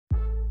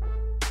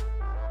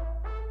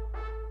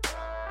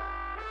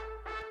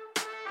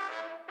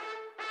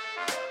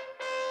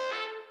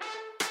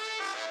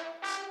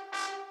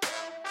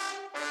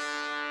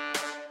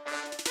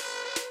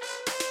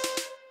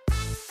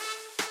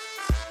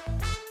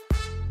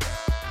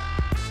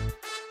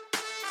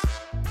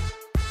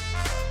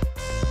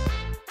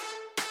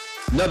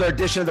Another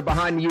edition of the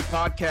Behind the U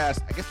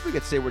podcast. I guess we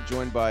could say we're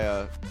joined by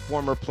a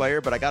former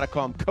player, but I got to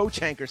call him Coach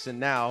Hankerson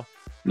now.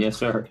 Yes,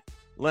 sir.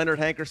 Leonard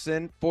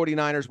Hankerson,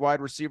 49ers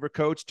wide receiver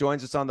coach,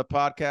 joins us on the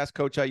podcast.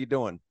 Coach, how you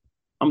doing?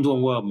 I'm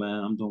doing well,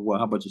 man. I'm doing well.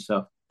 How about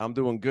yourself? I'm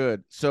doing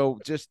good. So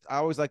I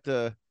always like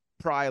to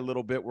pry a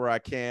little bit where I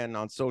can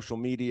on social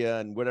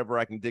media and whatever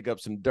I can dig up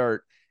some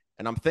dirt.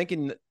 And I'm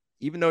thinking,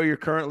 even though you're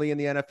currently in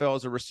the NFL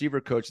as a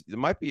receiver coach, there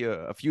might be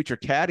a future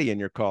caddy in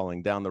your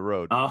calling down the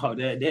road. Oh,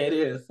 that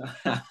is.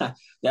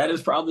 That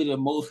is probably the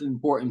most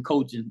important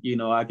coaching,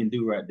 I can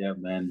do right there,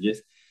 man.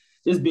 Just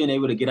being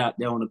able to get out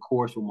there on the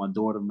course with my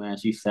daughter, man.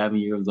 She's 7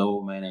 years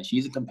old, man, and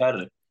she's a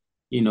competitor.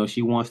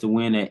 She wants to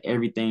win at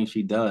everything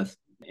she does.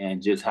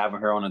 And just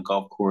having her on a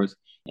golf course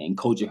and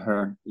coaching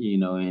her,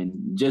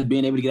 and just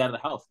being able to get out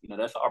of the house,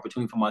 that's an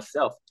opportunity for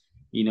myself,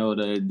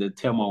 to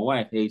tell my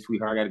wife, hey,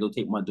 sweetheart, I got to go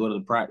take my daughter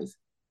to practice.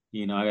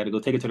 I got to go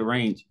take her to the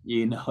range,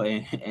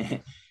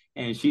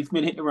 and she's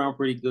been hitting around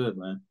pretty good,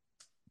 man.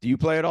 Do you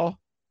play at all?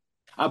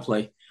 I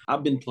play.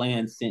 I've been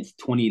playing since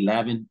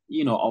 2011,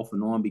 off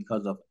and on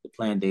because of the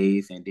playing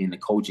days and then the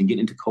coaching.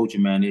 Getting into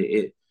coaching, man,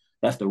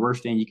 that's the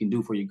worst thing you can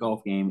do for your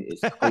golf game is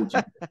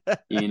coaching,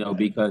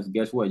 because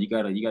guess what? You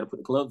gotta put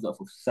the clubs up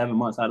for 7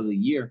 months out of the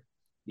year,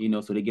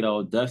 so they get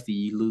all dusty.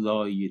 You lose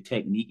all your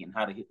technique and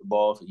how to hit the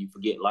ball, so you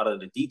forget a lot of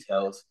the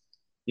details,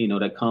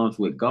 that comes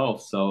with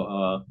golf.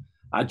 So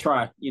I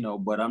try,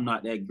 but I'm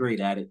not that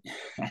great at it.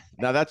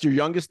 Now, that's your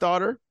youngest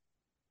daughter?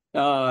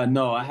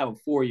 No, I have a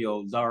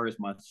 4-year-old. Zara is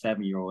my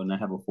 7-year-old, and I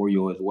have a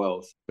 4-year-old as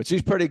well. But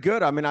she's pretty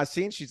good. I mean, I've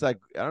seen she's like,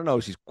 I don't know,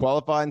 she's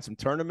qualified in some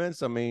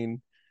tournaments. I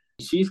mean,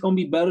 she's gonna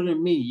be better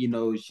than me.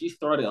 She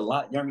started a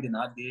lot younger than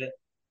I did.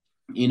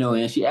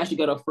 And she actually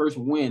got her first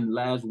win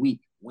last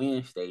week,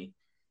 Wednesday.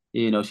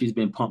 She's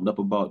been pumped up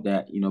about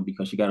that,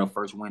 because she got her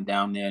first win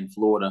down there in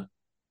Florida,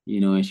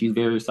 and she's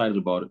very excited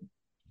about it.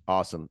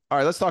 Awesome. All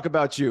right, let's talk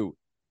about you.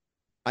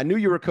 I knew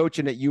you were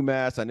coaching at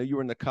UMass. I knew you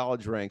were in the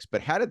college ranks,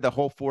 but how did the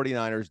whole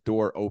 49ers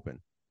door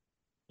open?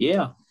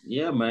 Yeah,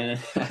 man.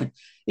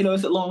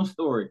 It's a long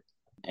story.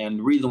 And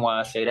the reason why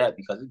I say that,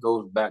 because it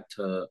goes back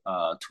to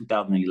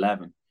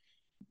 2011.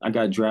 I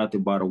got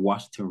drafted by the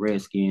Washington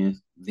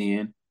Redskins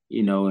then,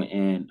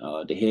 and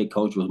the head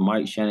coach was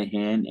Mike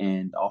Shanahan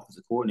and the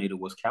offensive coordinator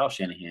was Kyle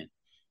Shanahan,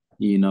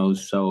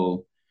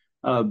 so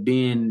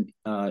being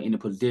in a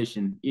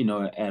position,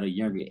 at a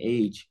younger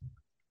age,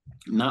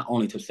 not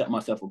only to set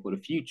myself up for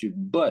the future,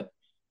 but,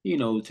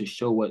 to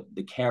show what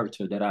the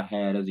character that I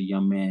had as a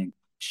young man,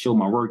 show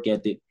my work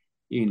ethic,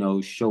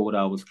 show what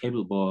I was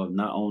capable of,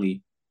 not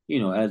only,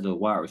 as a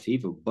wide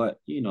receiver, but,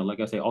 like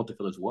I say, off the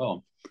field as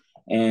well.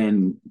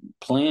 And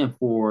playing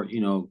for,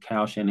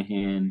 Kyle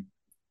Shanahan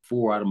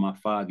 4 out of my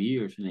 5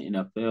 years in the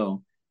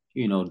NFL,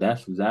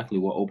 that's exactly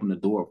what opened the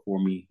door for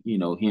me,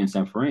 here in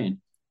San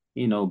Fran,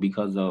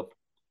 because of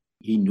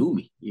he knew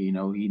me, he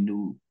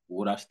knew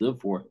what I stood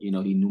for, he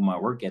knew my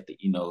work ethic,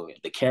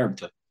 the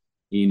character,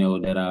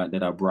 that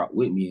I brought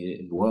with me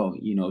as well,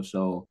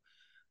 so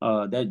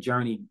that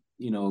journey,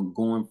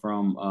 going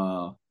from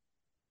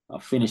I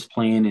finished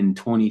playing in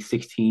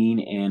 2016,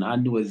 and I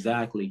knew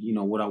exactly,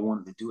 what I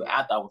wanted to do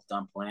after I was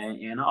done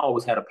playing, and I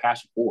always had a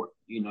passion for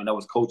it, that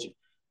was coaching.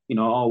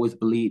 I always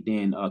believed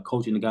in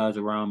coaching the guys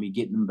around me,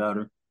 getting them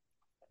better,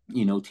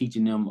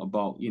 teaching them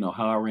about,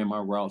 how I ran my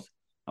routes,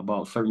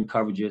 about certain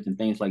coverages and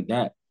things like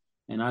that.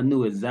 And I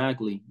knew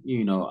exactly,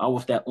 I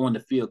was that on the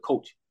field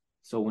coach.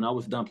 So when I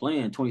was done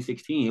playing in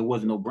 2016, it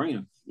was a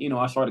no-brainer.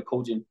 I started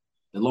coaching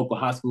the local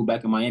high school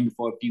back in Miami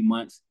for a few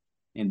months.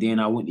 And then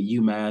I went to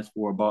UMass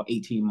for about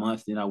 18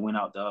 months. Then I went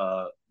out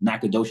to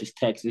Nacogdoches,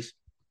 Texas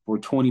for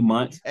 20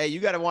 months. Hey, you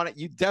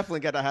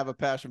definitely got to have a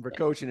passion for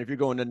coaching if you're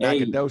going to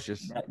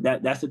Nacogdoches.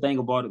 That's the thing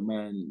about it,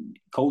 man.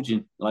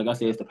 Coaching, like I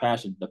said, it's the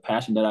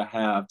passion that I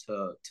have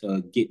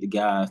to get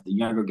the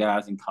younger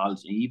guys in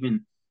college, and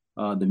even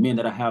the men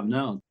that I have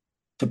now,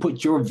 to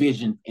put your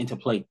vision into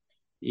play.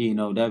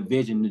 That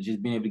vision, to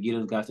just being able to get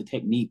those guys the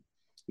technique,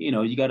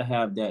 you got to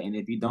have that. And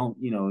if you don't,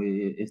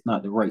 it's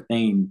not the right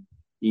thing,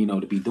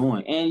 to be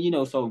doing.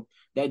 And, so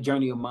that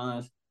journey of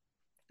mine,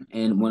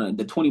 and when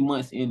the 20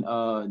 months in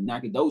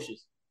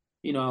Nacogdoches,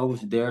 I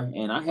was there,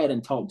 and I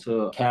hadn't talked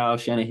to Kyle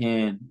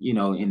Shanahan,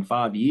 in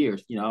 5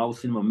 years. I would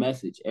send him a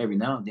message every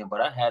now and then,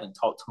 but I hadn't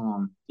talked to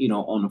him,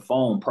 on the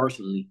phone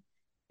personally,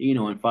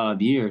 in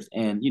 5 years.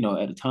 And,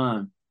 at the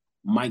time,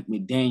 Mike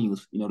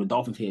McDaniels, the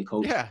Dolphins head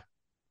coach,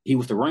 he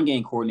was the run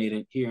game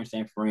coordinator here in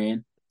San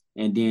Fran.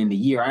 And then the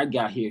year I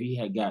got here, he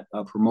had got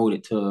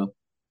promoted to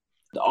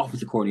the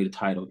offensive coordinator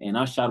title. And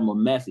I shot him a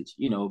message,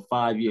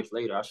 5 years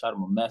later, I shot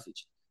him a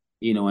message,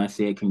 and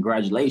said,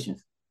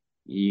 congratulations.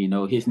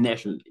 His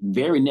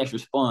very next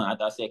response,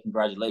 after I said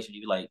congratulations,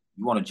 he was like,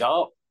 you want a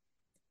job?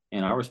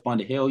 And I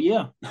responded, hell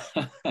yeah.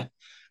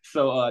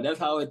 So that's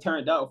how it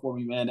turned out for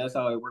me, man. That's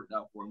how it worked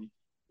out for me,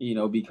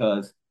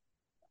 because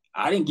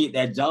I didn't get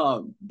that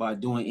job by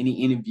doing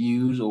any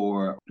interviews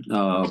or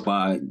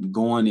by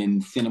going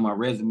and sending my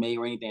resume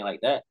or anything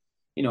like that.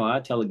 I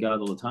tell the guys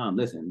all the time,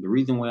 listen, the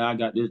reason why I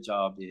got this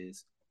job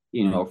is,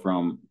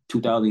 from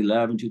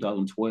 2011,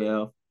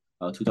 2012,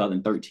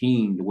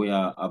 2013, the way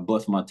I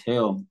bust my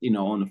tail,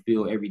 on the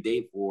field every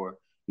day for,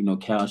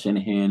 Cal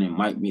Shanahan and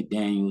Mike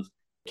McDaniel's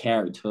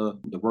character,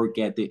 the work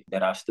ethic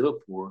that I stood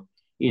for,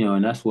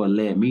 and that's what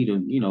led me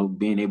to,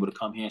 being able to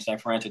come here in San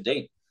Fran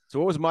today. So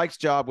what was Mike's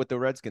job with the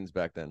Redskins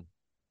back then?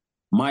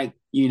 Mike,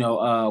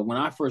 when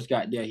I first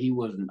got there, he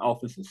was an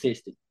office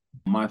assistant.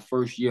 My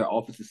first year,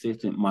 office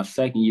assistant. My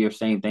second year,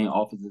 same thing,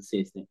 office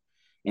assistant.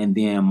 And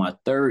then my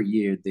third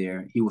year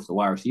there, he was the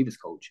wide receivers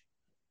coach.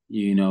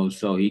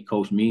 So he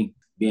coached me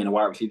being a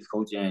wide receivers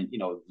coach and,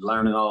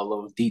 learning all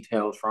those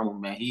details from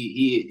him, man.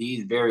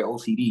 He's very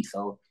OCD.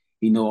 So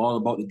he know all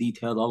about the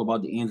details, all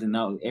about the ins and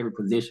outs of every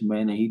position,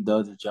 man, and he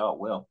does his job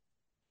well.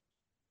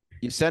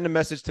 You send a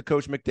message to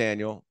Coach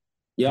McDaniel,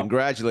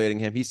 congratulating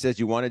him. He says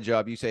you want a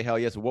job. You say, hell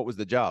yes. What was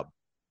the job?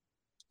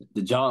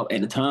 The job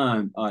at the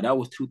time, that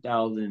was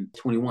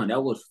 2021.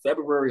 That was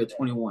February of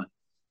 21.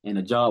 And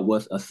the job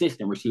was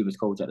assistant receivers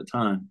coach at the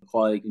time,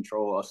 quality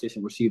control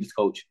assistant receivers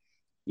coach.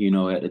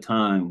 At the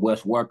time,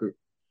 Wes Walker,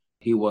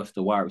 he was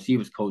the wide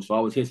receivers coach. So I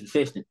was his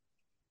assistant,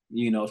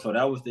 so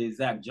that was the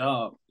exact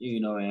job,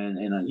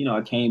 and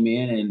I came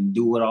in and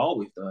do what I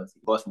always does,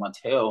 bust my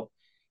tail,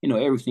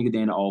 every single day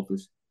in the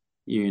office,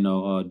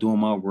 doing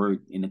my work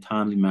in a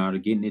timely manner,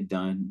 getting it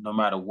done. No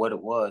matter what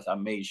it was, I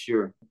made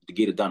sure to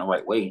get it done the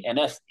right way. And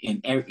that's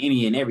in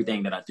any and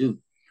everything that I do.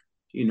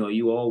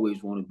 You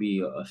always want to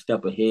be a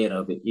step ahead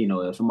of it.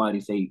 If somebody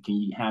say, can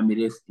you hand me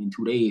this in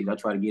 2 days? I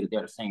try to get it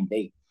there the same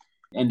day.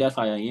 And that's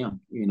how I am,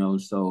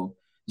 so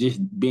just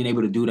being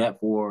able to do that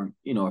for,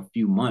 a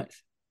few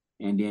months.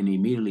 And then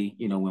immediately,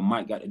 when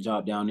Mike got the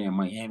job down there in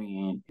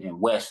Miami and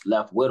Wes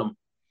left with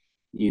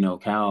him,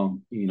 Cal,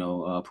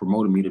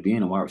 promoted me to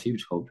being a wide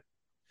receivers coach.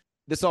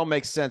 This all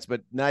makes sense,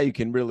 but now you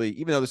can really,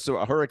 even though this is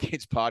a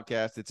Hurricanes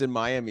podcast, it's in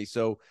Miami.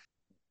 So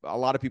a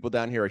lot of people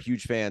down here are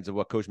huge fans of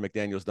what Coach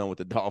McDaniel's done with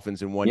the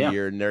Dolphins in one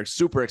year, and they're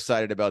super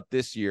excited about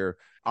this year.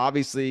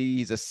 Obviously,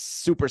 he's a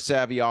super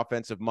savvy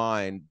offensive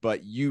mind,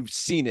 but you've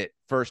seen it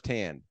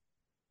firsthand.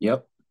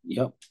 Yep.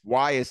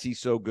 Why is he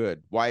so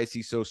good? Why is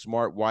he so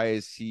smart? Why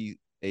is he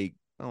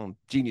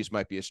genius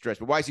might be a stretch,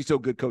 but why is he so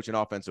good coaching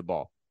offensive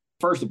ball?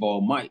 First of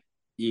all, Mike,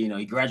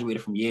 he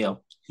graduated from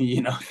Yale,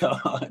 so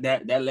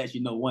that lets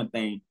you know one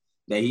thing,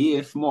 that he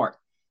is smart.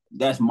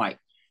 That's Mike.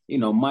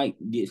 Mike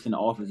gets in the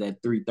office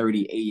at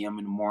 3:30 a.m.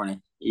 in the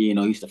morning.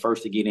 He's the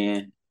first to get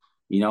in,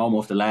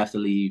 almost the last to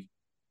leave.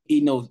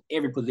 He knows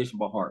every position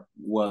by heart,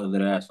 whether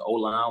that's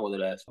O-line, whether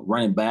that's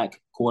running back,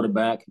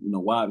 quarterback,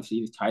 wide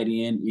receivers, tight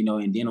end,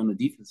 and then on the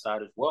defense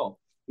side as well.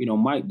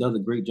 Mike does a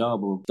great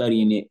job of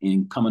studying it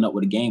and coming up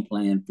with a game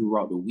plan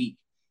throughout the week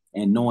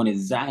and knowing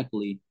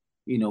exactly,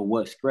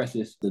 what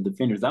stresses the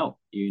defenders out,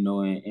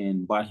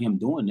 and by him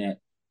doing that,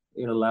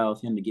 it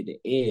allows him to get the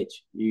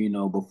edge,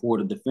 before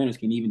the defenders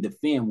can even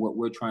defend what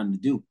we're trying to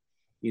do.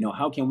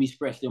 How can we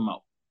stress them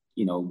out?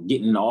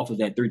 Getting in the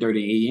office at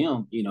 3:30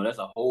 a.m., that's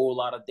a whole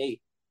lot of day,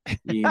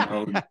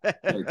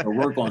 to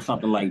work on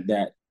something like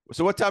that.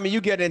 So what time do you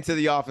get into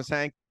the office,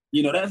 Hank?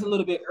 That's a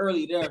little bit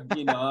early there.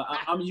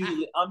 I'm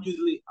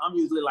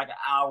usually like an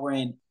hour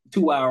and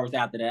 2 hours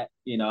after that.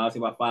 I'll say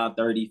about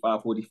 5:30,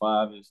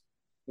 5:45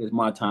 is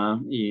my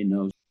time.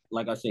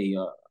 Like I say,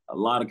 a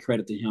lot of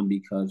credit to him,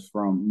 because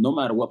from no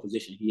matter what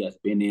position he has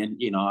been in,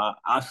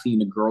 I've seen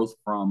the growth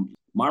from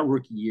my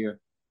rookie year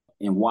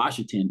in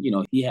Washington.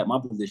 He had my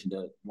position,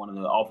 one of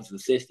the office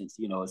assistants,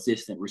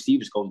 assistant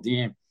receivers coach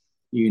then,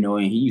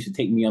 and he used to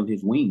take me under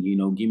his wing,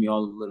 give me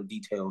all the little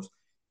details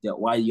that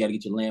why you got to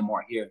get your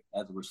landmark here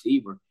as a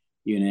receiver,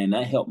 and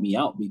that helped me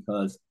out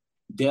because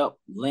depth,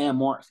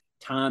 landmarks,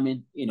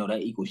 timing,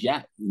 that equals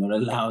yak, that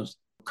allows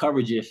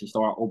coverages to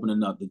start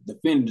opening up, the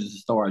defenders to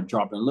start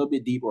dropping a little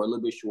bit deeper or a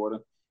little bit shorter,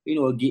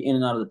 get in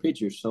and out of the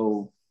picture.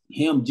 So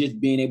him just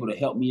being able to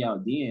help me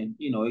out then,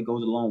 it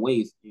goes a long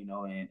ways,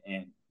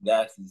 and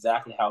that's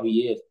exactly how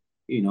he is,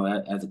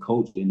 as a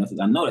coach. And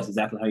I know that's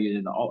exactly how he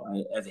is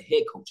as a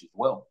head coach as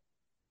well.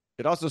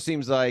 It also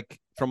seems like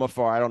from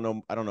afar, I don't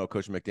know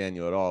Coach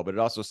McDaniel at all, but it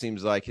also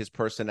seems like his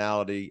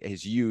personality,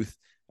 his youth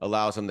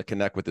allows him to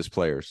connect with his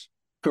players.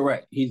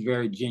 Correct. He's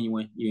very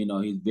genuine.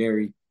 He's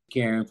very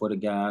caring for the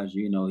guys.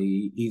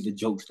 He's a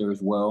jokester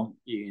as well.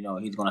 He's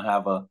going to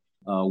have a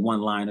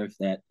one-liners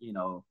that,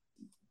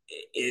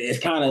 it's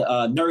kind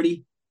of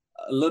nerdy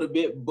a little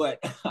bit, but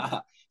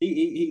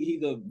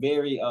he's a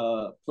very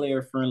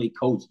player-friendly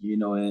coach,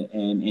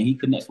 and he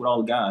connects with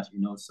all the guys,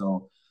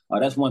 so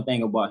that's one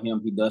thing about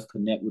him. He does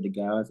connect with the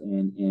guys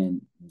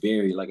and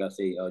very, like I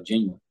say,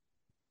 genuine.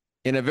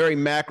 In a very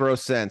macro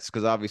sense,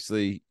 because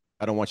obviously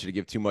I don't want you to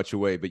give too much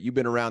away, but you've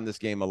been around this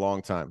game a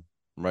long time,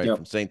 right? Yep.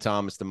 From St.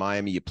 Thomas to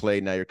Miami, you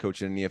played, now you're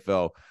coaching in the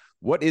NFL.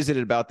 What is it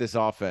about this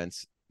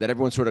offense that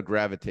everyone sort of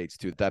gravitates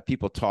to, that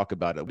people talk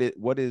about it?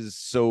 What is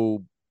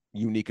so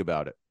unique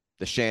about it,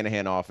 the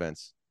Shanahan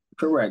offense?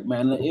 Correct,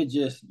 man. It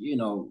just,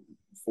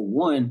 for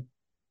one,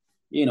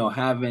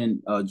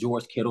 having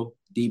George Kittle,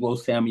 Deebo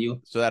Samuel,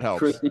 so that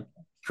helps.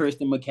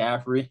 Christian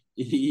McCaffrey,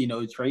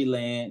 Trey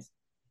Lance,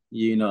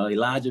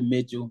 Elijah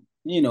Mitchell,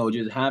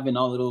 just having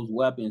all of those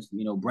weapons,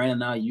 Brandon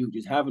Ayuk,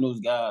 just having those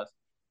guys,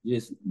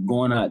 just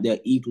going out there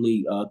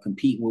equally,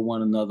 competing with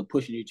one another,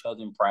 pushing each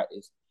other in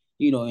practice,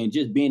 and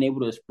just being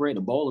able to spread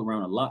the ball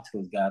around a lot to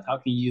those guys. How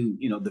can you,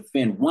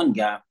 defend one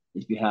guy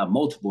if you have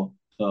multiple?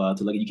 To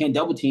like, you can't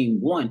double team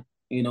one,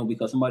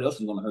 because somebody else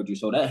is going to hurt you.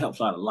 So that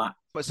helps out a lot.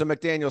 But so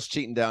McDaniel's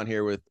cheating down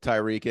here with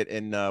Tyreek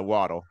and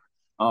Waddle.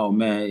 Oh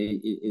man,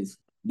 it's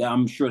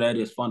I'm sure that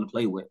is fun to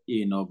play with,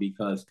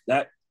 because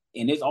that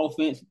in this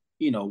offense,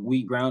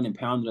 we ground and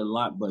pounded a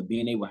lot, but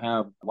being able to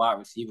have wide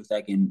receivers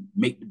that can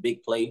make the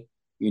big play,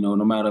 no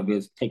matter if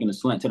it's taking a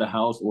slant to the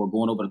house or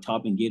going over the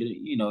top and get it,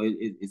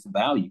 it's a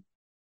value.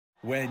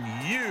 When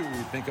you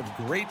think of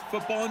great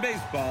football and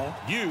baseball,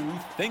 you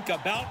think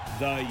about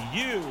the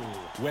U.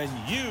 When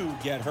you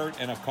get hurt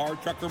in a car,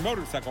 truck, or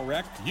motorcycle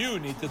wreck, you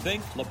need to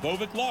think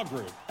Lebovic Law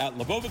Group. At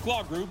Lebovic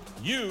Law Group,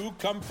 you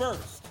come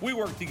first. We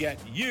work to get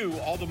you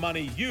all the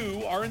money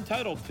you are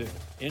entitled to.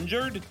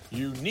 Injured?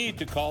 You need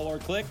to call or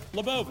click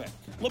Lebovic.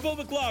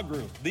 Lebovic Law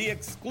Group, the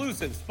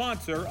exclusive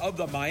sponsor of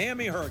the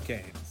Miami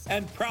Hurricanes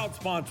and proud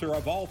sponsor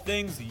of all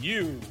things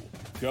U.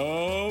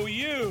 Go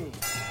U!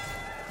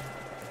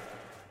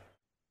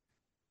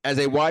 As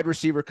a wide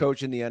receiver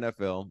coach in the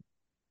NFL,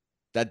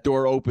 that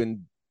door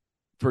opened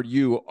for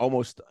you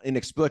almost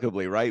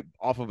inexplicably, right?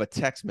 Off of a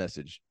text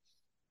message.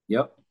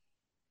 Yep.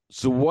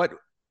 So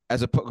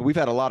we've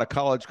had a lot of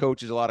college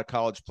coaches, a lot of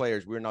college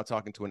players. We're not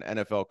talking to an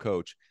NFL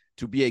coach.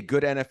 To be a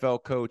good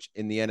NFL coach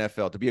in the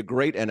NFL, to be a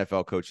great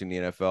NFL coach in the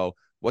NFL,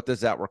 what does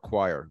that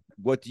require?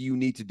 What do you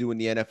need to do in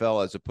the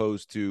NFL as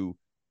opposed to,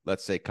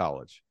 let's say,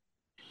 college?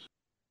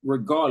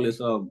 Regardless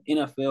of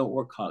NFL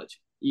or college,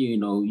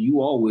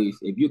 you always,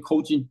 if you're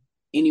coaching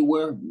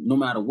anywhere, no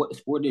matter what the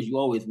sport is, you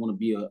always want to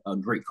be a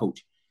great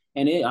coach.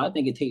 And I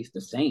think it takes the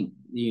same,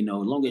 as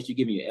long as you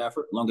give me your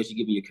effort, as long as you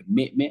give me your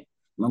commitment,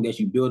 as long as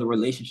you build a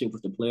relationship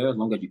with the players, as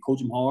long as you coach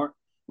them hard,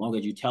 as long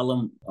as you tell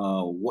them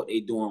what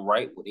they're doing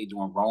right, what they're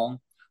doing wrong,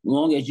 as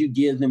long as you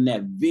give them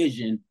that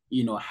vision,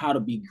 how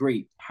to be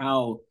great,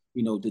 how,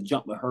 to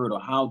jump the hurdle,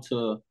 how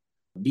to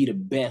be the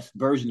best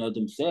version of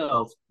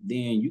themselves,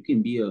 then you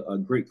can be a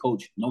great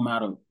coach no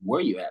matter where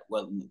you're at,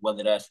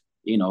 whether that's,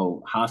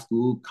 high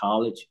school,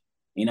 college,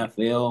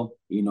 NFL,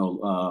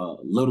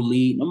 little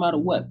league, no matter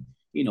what,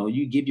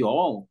 you give your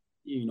all,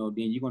 then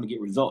you're going to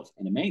get results.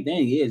 And the main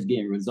thing is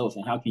getting results.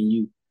 And how can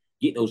you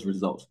get those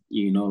results?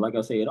 Like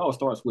I say, it all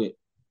starts with,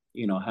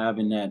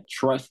 having that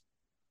trust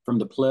from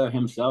the player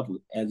himself,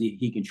 as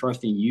he can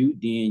trust in you.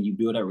 Then you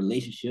build that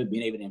relationship,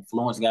 being able to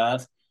influence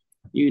guys,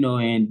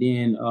 and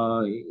then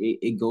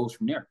it goes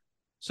from there.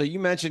 So you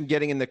mentioned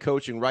getting into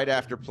coaching right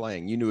after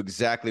playing. You knew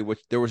exactly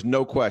there was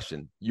no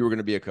question you were going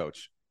to be a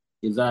coach.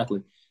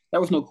 Exactly.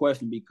 There was no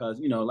question because,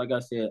 like I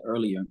said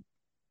earlier,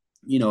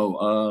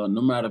 no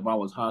matter if I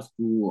was high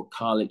school or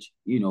college,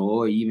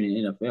 or even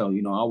in NFL,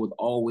 I was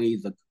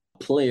always a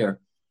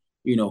player,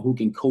 who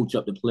can coach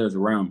up the players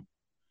around me.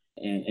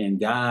 And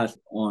guys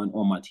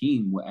on my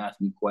team would ask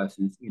me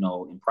questions,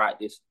 in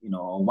practice,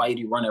 why did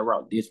you run that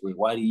route this way?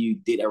 Why do you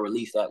did that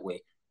release that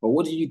way? But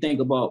what did you think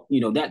about,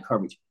 that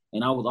coverage?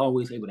 And I was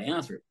always able to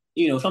answer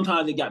it.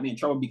 Sometimes it got me in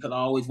trouble because I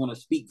always want to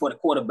speak for the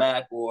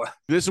quarterback or.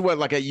 This is what,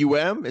 like at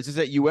UM? Is this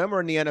at UM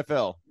or in the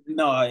NFL?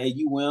 No, at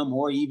UM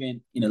or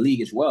even in the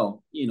league as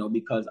well,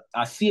 because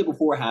I see it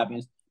before it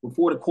happens.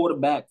 Before the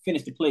quarterback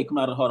finished the play, come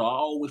out of the huddle, I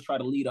always try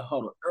to lead a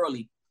huddle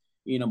early.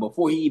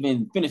 Before he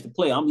even finished the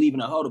play, I'm leaving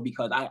the huddle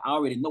because I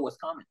already know what's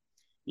coming.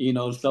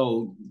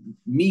 So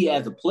me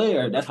as a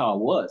player, that's how I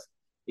was.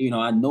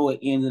 I know it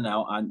in and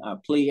out. I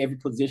play every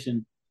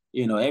position,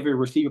 every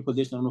receiver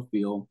position on the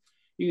field.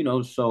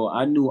 So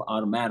I knew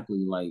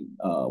automatically, like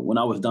when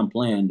I was done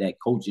playing, that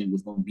coaching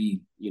was going to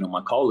be,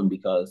 my calling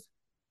because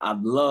I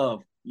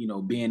love,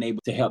 being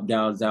able to help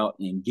guys out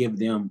and give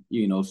them,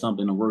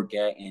 something to work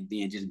at, and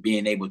then just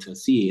being able to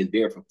see it is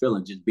very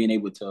fulfilling. Just being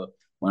able to.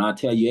 When I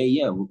tell you, hey,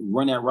 yeah,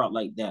 run that route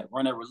like that,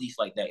 run that release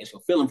like that, it's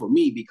fulfilling for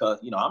me because,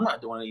 I'm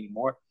not doing it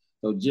anymore.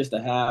 So just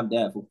to have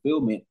that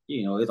fulfillment,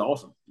 it's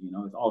awesome. It's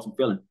an awesome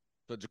feeling.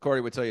 So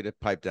Jacory would tell you to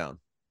pipe down.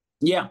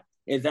 Yeah,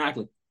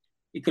 exactly.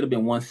 It could have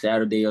been one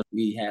Saturday.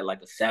 We had like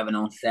a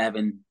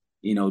 7-on-7,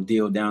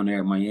 deal down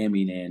there in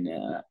Miami. And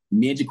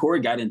me and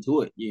Jacory got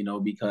into it,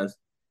 because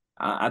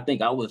I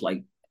think I was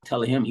like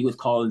telling him he was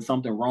calling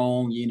something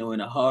wrong, in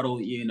a huddle,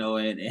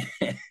 and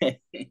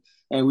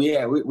and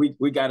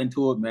we got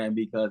into it, man,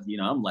 because,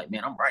 I'm like,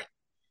 man, I'm right.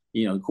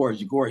 Of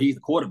course, Jacory, he's the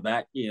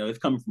quarterback, it's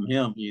coming from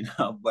him,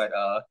 but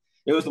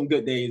it was some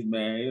good days,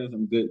 man. It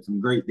was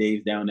some great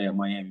days down there in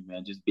Miami,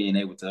 man, just being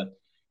able to,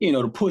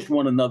 to push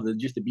one another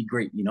just to be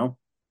great,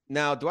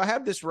 Now, do I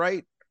have this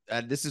right?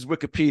 This is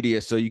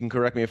Wikipedia, so you can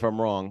correct me if I'm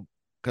wrong,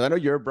 because I know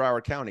you're a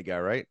Broward County guy,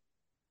 right?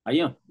 I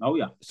am. Oh,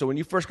 yeah. So when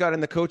you first got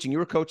into coaching, you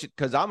were coaching,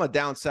 because I'm a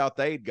down south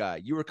aid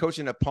guy. You were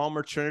coaching at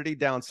Palmer Trinity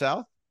down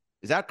south.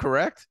 Is that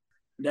correct?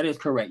 That is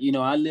correct.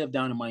 I live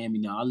down in Miami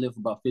now. I live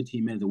about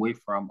 15 minutes away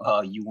from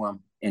UM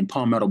in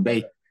Palmetto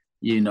Bay.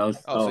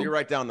 So you're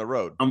right down the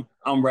road.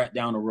 I'm right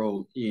down the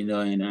road.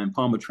 And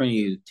Palmer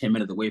Trinity is 10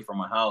 minutes away from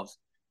my house.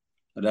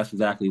 So that's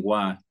exactly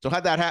why. So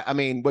how'd that happen? I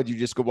mean, would you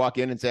just go walk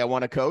in and say, I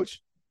want to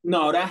coach?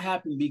 No, that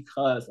happened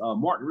because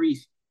Mark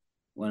Reese,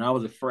 when I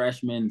was a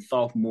freshman,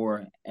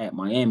 sophomore at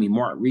Miami,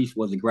 Mark Reese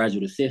was a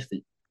graduate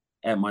assistant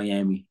at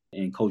Miami.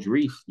 And Coach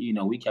Reese,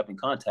 we kept in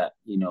contact.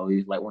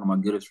 He's like one of my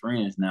goodest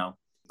friends now.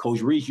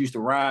 Coach Reese used to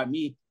ride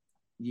me,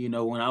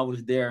 when I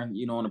was there,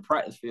 on the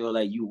practice field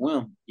at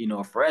UM,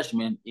 a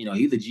freshman,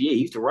 he's a GA.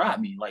 He used to ride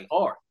me like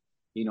hard,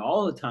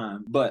 all the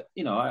time. But,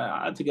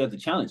 I took it as a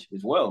challenge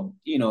as well,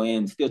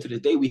 and still to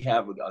this day, we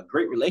have a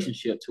great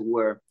relationship to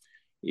where,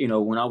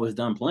 when I was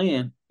done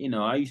playing,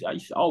 I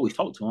used to always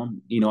talk to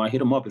him. I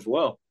hit him up as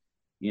well,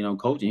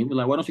 coach. And he was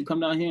like, why don't you come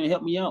down here and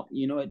help me out,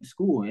 at the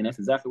school? And that's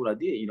exactly what I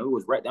did. It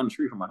was right down the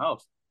street from my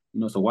house,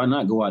 so why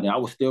not go out there? I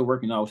was still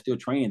working. I was still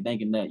training,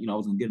 thinking that, I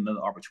was going to get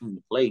another opportunity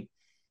to play,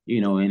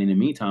 and in the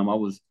meantime, I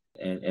was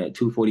at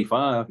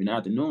 2:45 in the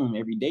afternoon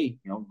every day,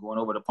 going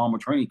over to Palmer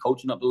training,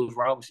 coaching up those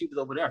wide receivers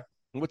over there.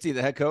 What's he,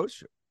 the head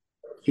coach?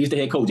 He's the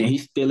head coach, and he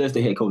still is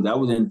the head coach.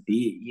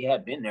 He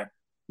had been there,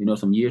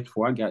 some years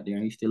before I got there,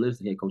 and he still is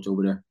the head coach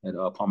over there at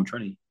Palmer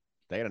Trinity.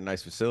 They got a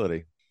nice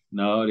facility.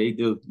 No, they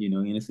do,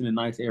 and it's in a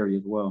nice area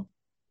as well.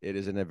 It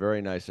is in a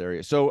very nice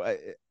area. So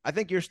I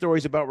think your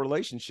story's about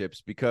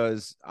relationships,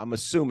 because I'm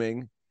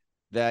assuming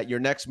that your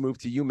next move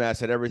to UMass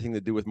had everything to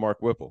do with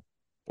Mark Whipple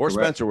or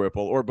Correct. Spencer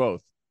Whipple or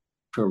both.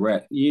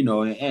 Correct.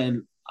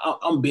 And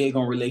I'm big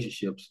on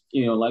relationships.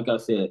 Like I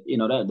said,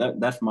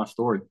 that's my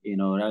story.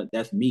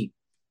 That's me.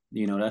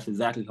 That's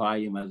exactly how I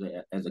am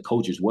as a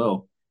coach as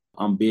well.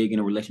 I'm big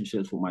in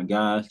relationships with my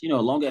guys. As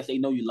long as they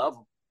know you love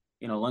them.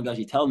 As long as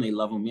you tell them they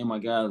love them. Me and my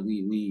guys,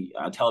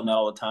 I tell them that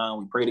all the time.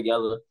 We pray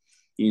together.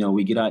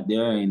 We get out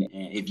there, and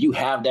if you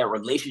have that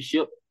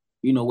relationship,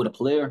 with a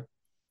player,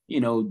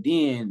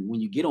 then when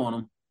you get on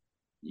them,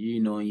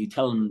 and you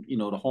tell him,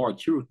 the hard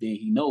truth, then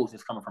he knows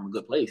it's coming from a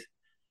good place.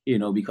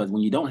 Because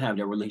when you don't have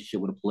that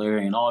relationship with a player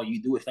and all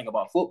you do is think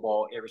about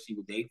football every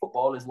single day,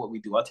 football is what we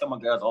do. I tell my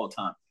guys all the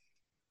time,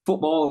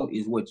 football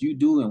is what you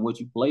do, and what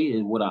you play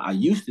is what I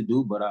used to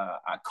do, but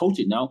I coach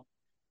it now,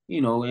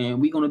 and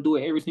we're going to do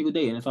it every single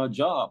day. And it's our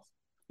job,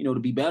 to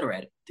be better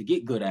at it, to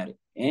get good at it,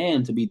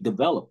 and to be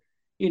developed,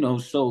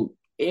 so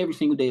every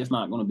single day it's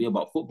not going to be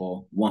about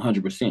football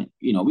 100%.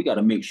 We got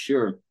to make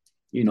sure,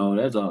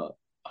 there's a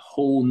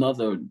whole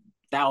nother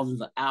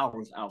thousands of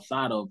hours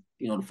outside of,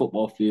 the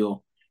football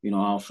field,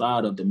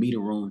 outside of the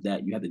meeting rooms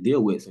that you have to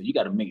deal with. So you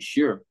got to make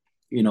sure,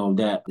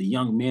 that the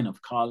young men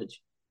of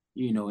college,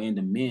 and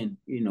the men,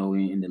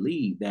 in the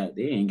league, that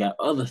they ain't got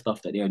other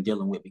stuff that they're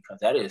dealing with, because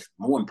that is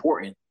more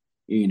important,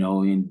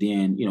 and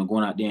then,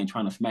 going out there and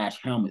trying to smash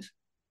helmets,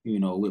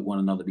 with one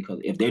another, because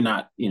if they're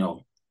not,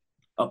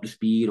 up to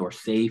speed or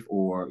safe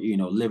or,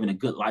 living a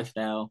good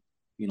lifestyle,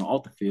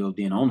 off the field,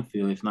 then on the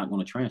field, it's not going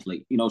to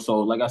translate, So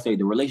like I say,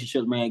 the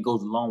relationships, man,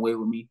 goes a long way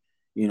with me.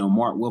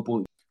 Mark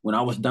Whipple, when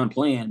I was done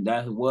playing,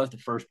 that was the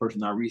first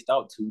person I reached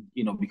out to,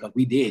 because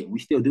we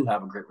still do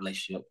have a great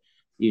relationship,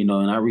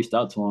 and I reached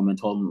out to him and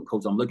told him,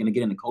 Coach, I'm looking to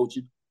get into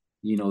coaching.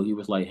 He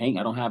was like, Hank,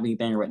 I don't have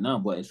anything right now,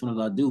 but as soon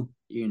as I do,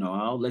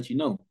 I'll let you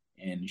know.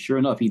 And sure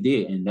enough, he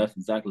did. And that's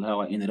exactly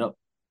how I ended up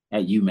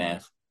at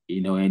UMass,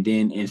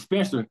 and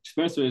Spencer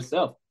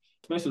himself.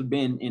 Spencer's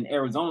been in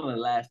Arizona the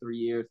last 3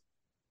 years,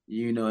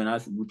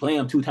 and we play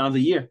him 2 times a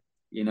year,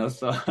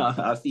 so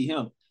I see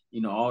him,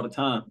 all the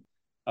time.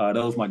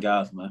 Those my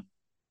guys, man.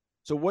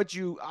 So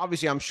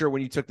obviously, I'm sure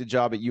when you took the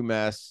job at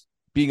UMass,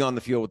 being on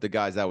the field with the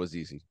guys, that was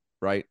easy,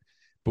 right?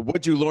 But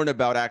what'd you learn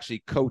about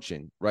actually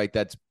coaching, right?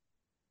 That's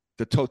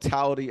the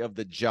totality of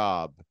the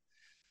job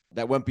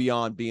that went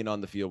beyond being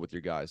on the field with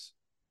your guys.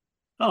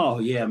 Oh,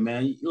 yeah,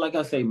 man. Like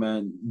I say,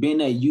 man,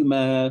 being at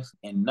UMass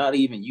and not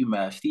even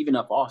UMass, Stephen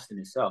F. Austin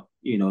itself,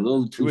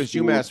 those two. It was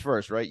schools, UMass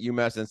first, right?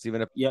 UMass and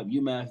Stephen F. Yep,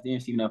 UMass, then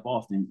Stephen F.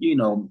 Austin.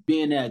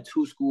 Being at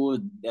 2 schools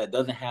that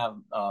doesn't have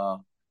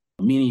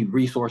many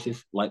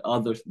resources like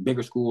others,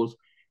 bigger schools,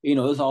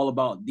 it's all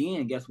about,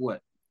 then guess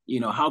what?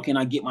 How can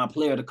I get my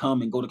player to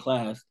come and go to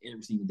class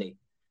every single day?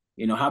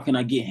 How can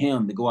I get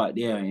him to go out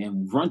there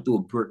and run through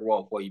a brick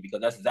wall for you? Because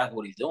that's exactly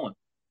what he's doing.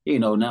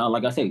 Now,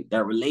 like I say,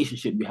 that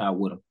relationship you have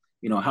with him.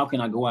 How can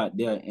I go out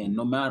there and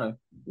no matter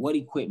what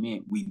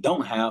equipment we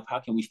don't have, how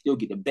can we still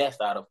get the best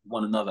out of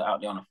one another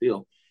out there on the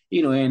field?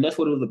 And that's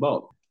what it was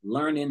about.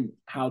 Learning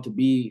how to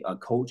be a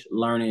coach,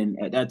 learning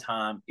at that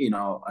time,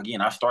 again,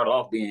 I started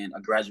off being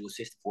a graduate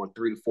assistant for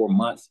 3 to 4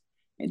 months.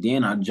 And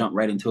then I jumped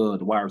right into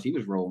the wide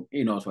receivers role,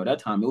 so at that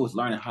time it was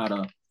learning how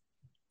to,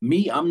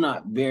 I'm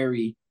not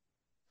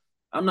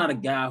a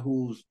guy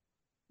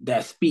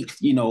that speaks,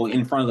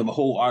 in front of a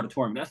whole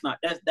auditorium.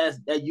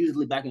 That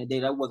usually back in the day,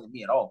 that wasn't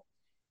me at all.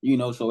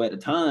 So at the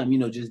time,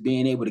 just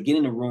being able to get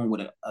in the room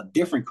with a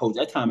different coach.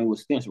 That time it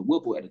was Spencer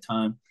Whipple at the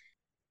time.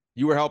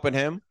 You were helping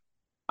him?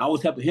 I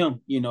was helping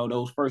him,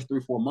 those first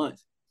 3-4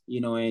 months,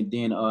 and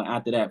then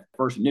after that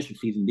first initial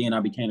season, then I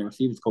became a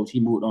receivers coach. He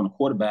moved on to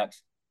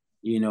quarterbacks,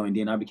 and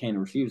then I became a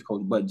receivers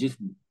coach. But just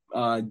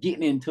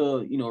getting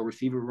into, a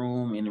receiver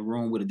room, in the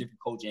room with a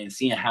different coach and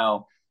seeing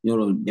how,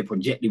 the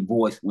projected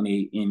voice when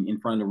they in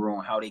front of the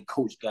room, how they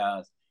coach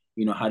guys,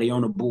 how they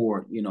on the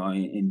board,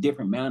 in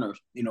different manners,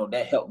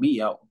 that helped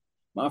me out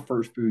my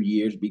first few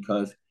years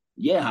because,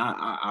 Yeah,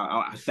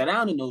 I sat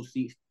down in those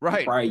seats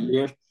Right. prior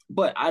years,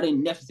 but I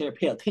didn't necessarily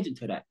pay attention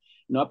to that.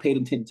 I paid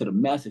attention to the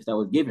message that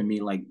was given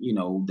me, like,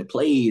 the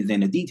plays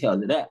and the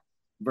details of that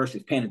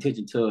versus paying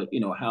attention to,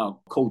 how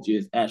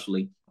coaches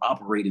actually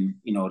operating,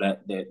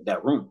 that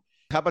room.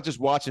 How about just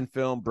watching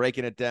film,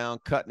 breaking it down,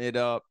 cutting it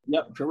up?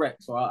 Yep,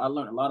 correct. So I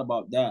learned a lot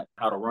about that,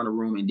 how to run a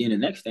room. And then the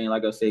next thing,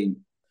 like I say,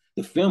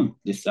 the film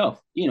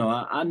itself,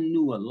 I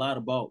knew a lot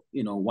about,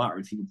 wide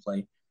receiver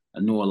play.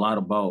 I knew a lot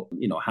about,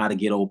 how to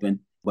get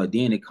open. But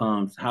then it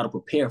comes how to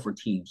prepare for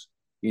teams,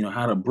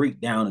 how to break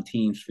down a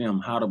team's film,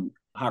 how to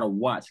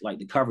watch like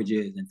the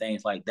coverages and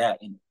things like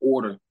that in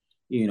order,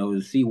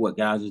 to see what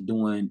guys is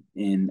doing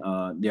in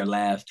their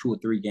last 2 or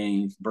 3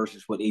 games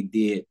versus what they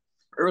did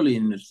early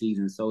in the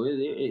season. So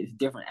it's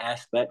different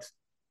aspects,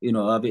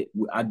 of it.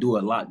 I do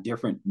a lot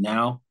different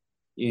now,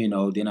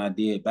 than I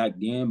did back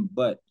then,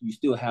 but you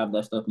still have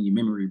that stuff in your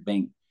memory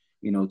bank,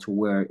 to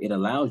where it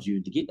allows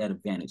you to get that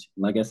advantage.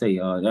 Like I say,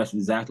 that's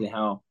exactly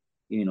how,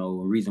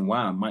 reason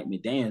why Mike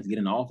McDaniels get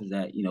in the office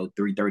at,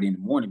 3:30 in the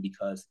morning,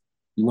 because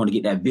you want to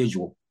get that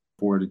visual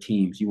for the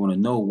teams. You want to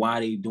know why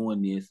they're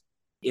doing this.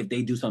 If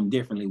they do something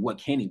differently, what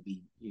can it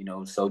be?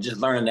 So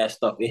just learning that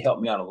stuff, it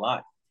helped me out a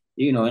lot,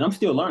 and I'm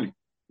still learning.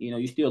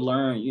 You still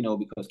learn,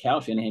 because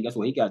Cal Shanahan, guess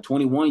what? He got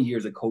 21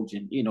 years of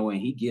coaching, and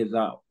he gives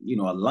out, a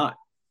lot,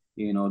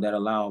 that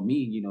allowed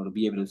me, to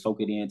be able to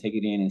soak it in, take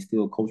it in, and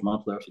still coach my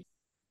players.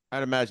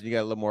 I'd imagine you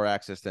got a little more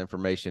access to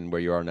information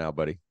where you are now,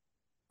 buddy.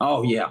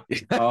 Oh, yeah.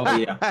 Oh,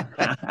 yeah.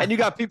 And you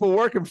got people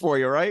working for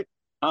you, right?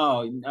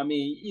 Oh, I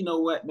mean, you know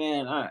what,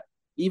 man?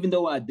 Even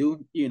though I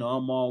do,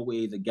 I'm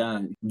always a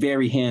guy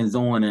very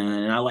hands-on,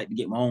 and I like to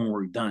get my own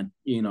work done,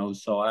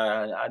 so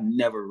I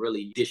never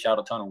really dish out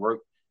a ton of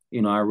work.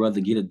 I'd rather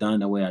get it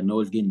done. That way I know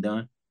it's getting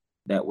done.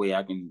 That way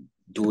I can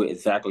do it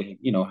exactly,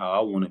 how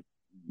I want to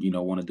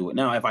do it.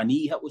 Now, if I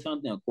need help with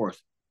something, of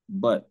course,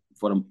 but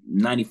for the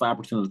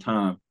 95% of the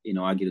time,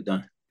 I get it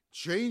done.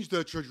 Change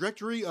the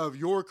trajectory of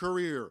your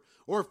career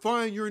or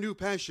find your new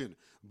passion.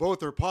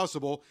 Both are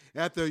possible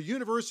at the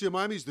University of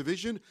Miami's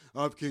Division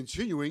of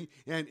Continuing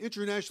and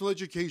International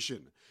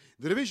Education.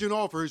 The division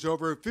offers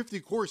over 50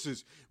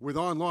 courses with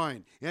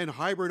online and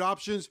hybrid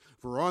options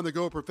for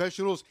on-the-go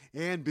professionals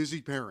and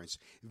busy parents.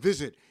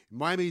 Visit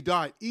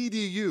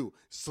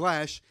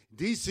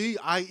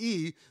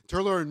miami.edu/DCIE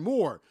to learn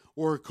more,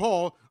 or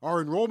call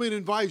our enrollment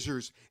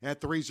advisors at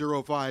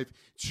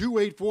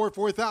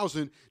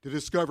 305-284-4000 to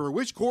discover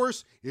which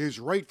course is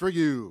right for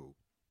you.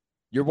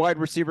 Your wide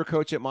receiver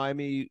coach at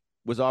Miami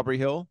was Aubrey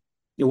Hill?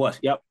 It was,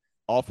 yep.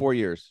 All 4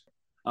 years?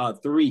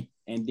 3.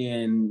 And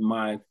then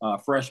my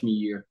freshman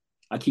year,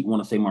 I keep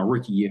wanting to say my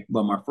rookie year,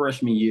 but my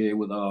freshman year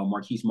with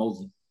Marquise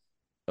Mosley.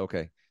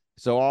 Okay.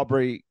 So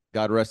Aubrey,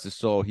 God rest his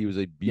soul, he was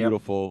a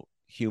beautiful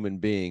human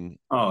being.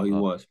 Oh, he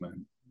was,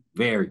 man.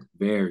 Very,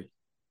 very.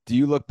 Do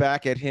you look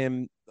back at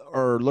him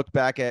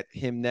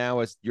now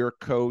as your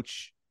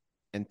coach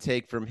and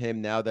take from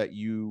him now that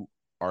you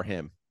are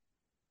him?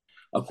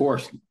 Of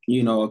course,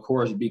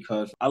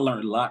 because I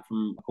learned a lot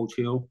from Coach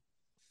Hill.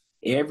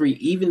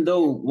 Even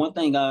though one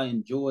thing I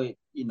enjoyed,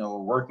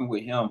 working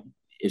with him,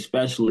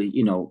 especially,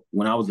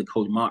 when I was a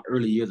coach, my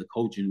early years of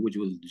coaching, which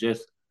was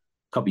just a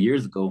couple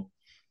years ago,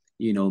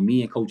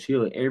 me and Coach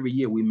Hill, every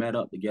year we met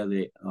up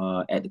together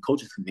at the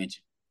coaches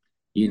convention.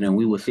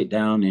 We would sit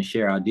down and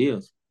share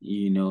ideas,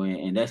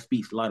 and that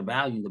speaks a lot of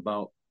values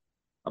about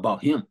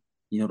him,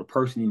 the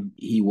person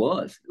he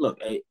was. Look,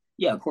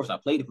 yeah, of course, I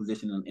played the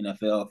position in the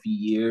NFL a few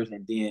years,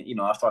 and then,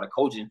 I started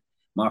coaching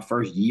my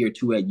first year or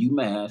two at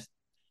UMass.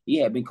 He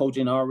had been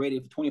coaching already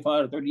for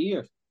 25 to 30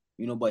 years,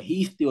 but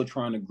he's still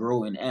trying to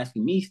grow and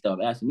asking me stuff,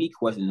 asking me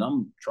questions.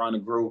 I'm trying to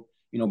grow,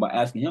 by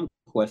asking him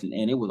questions,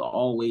 and it was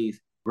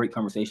always great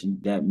conversation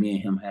that me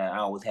and him had. I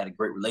always had a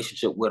great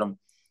relationship with him.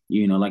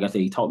 Like I said,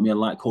 he taught me a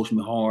lot, coached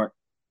me hard.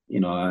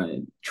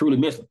 I truly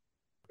miss him.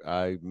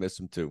 I miss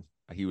him too.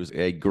 He was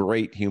a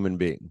great human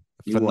being.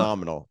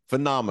 Phenomenal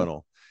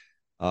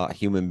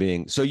human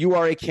being. So you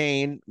are a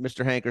Cane,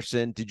 Mr.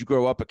 Hankerson. Did you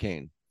grow up a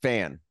Cane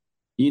fan?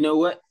 You know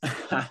what?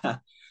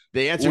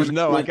 The answer is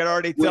no. I can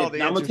already tell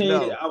the answer is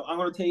no. I'm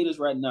going to tell you this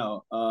right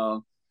now.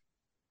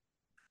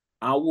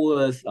 I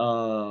was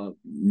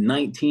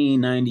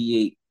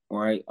 1998,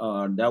 right?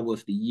 That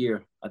was the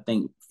year, I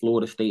think,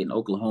 Florida State and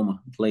Oklahoma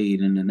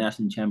played in the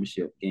national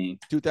championship game.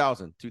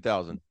 2000.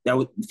 That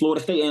was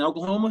Florida State and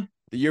Oklahoma?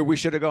 The year we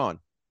should have gone.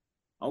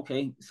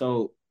 Okay,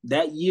 so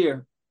that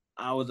year,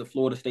 I was a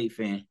Florida State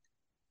fan.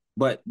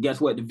 But guess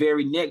what? The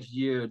very next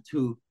year,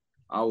 too,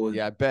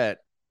 I bet.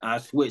 I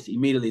switched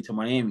immediately to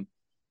Miami.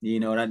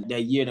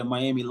 That year that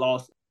Miami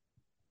lost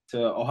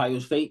to Ohio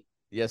State.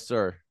 Yes,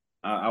 sir.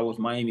 I was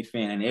a Miami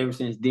fan. And ever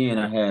since then,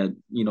 I had,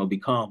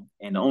 become.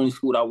 And the only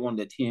school I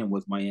wanted to attend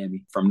was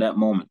Miami from that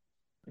moment.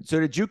 So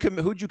who'd you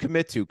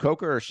commit to,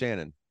 Coker or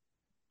Shannon?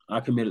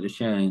 I committed to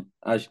Shannon.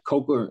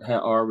 Coker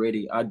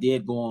I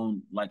did go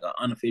on like an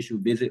unofficial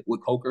visit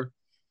with Coker.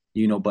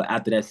 But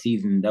after that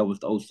season, that was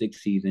the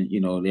 2006 season,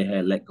 they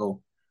had let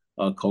go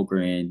Coker,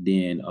 and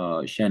then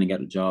Shannon got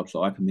a job,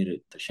 so I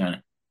committed to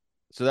Shannon.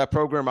 So that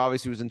program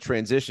obviously was in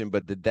transition,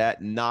 but did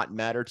that not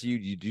matter to you?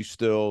 Did you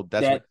still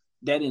that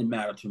didn't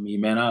matter to me,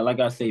 man. Like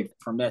I say,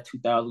 from that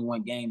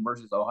 2001 game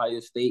versus Ohio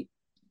State,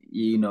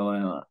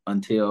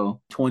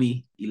 until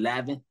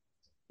 2011,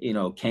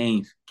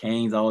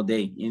 Canes all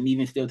day, and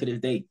even still to this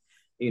day,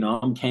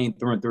 I'm Cane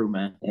through and through,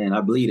 man, and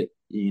I bleed it.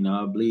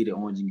 I bleed it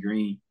orange and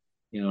green.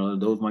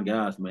 Those my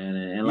guys, man.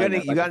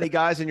 And you got any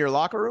guys in your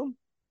locker room?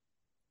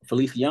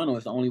 Feliciano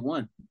is the only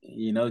one.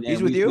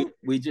 He's with you.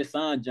 We just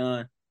signed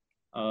John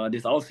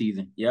this all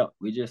season. Yep,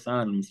 we just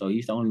signed him, so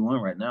he's the only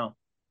one right now.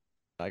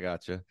 I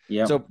gotcha.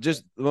 Yeah. So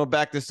just we'll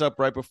back this up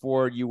right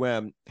before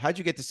how'd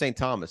you get to St.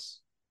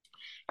 Thomas?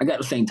 I got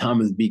to St.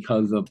 Thomas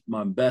because of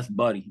my best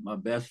buddy, my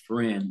best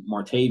friend,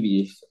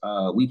 Martavius.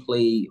 We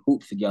played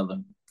hoops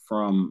together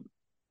from,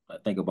 I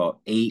think,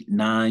 about 8,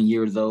 9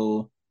 years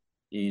old,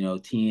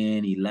 10,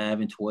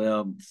 11,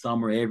 12,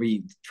 summer,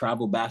 every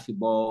travel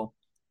basketball,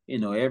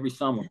 every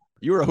summer.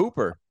 You were a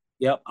hooper.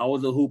 Yep, I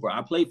was a hooper.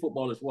 I played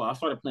football as well. I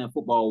started playing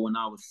football when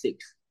I was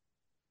 6,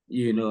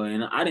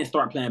 and I didn't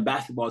start playing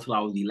basketball until I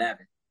was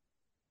 11.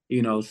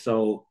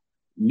 So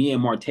me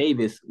and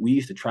Martavis, we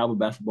used to travel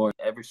basketball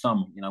every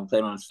summer. We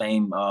played on the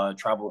same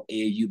travel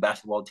AAU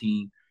basketball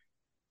team.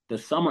 The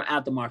summer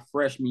after my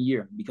freshman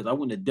year, because I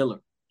went to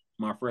Dillard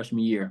my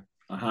freshman year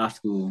of high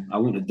school. I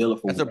went to Dillard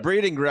for That's a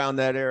breeding ground,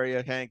 that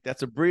area, Hank.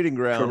 That's a breeding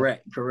ground.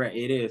 Correct.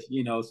 It is.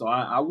 So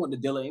I went to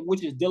Dillard,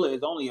 which is Dillard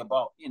is only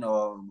about,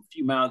 a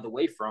few miles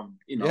away from,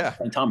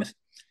 St. Thomas.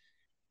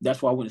 That's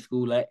where I went to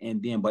school at.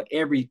 And then, but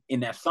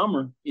in that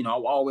summer, I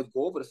would always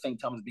go over to St.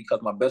 Thomas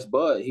because my best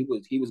bud, he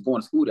was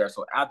going to school there.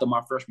 So after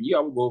my freshman year, I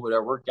would go over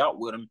there, work out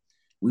with him.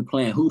 We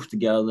playing hoops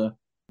together.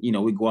 We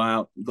go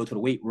out, we go to the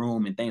weight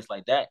room and things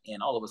like that.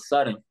 And all of a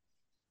sudden,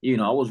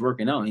 I was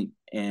working out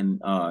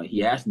and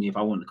he asked me if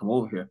I wanted to come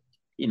over here.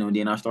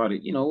 Then I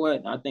started,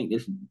 I think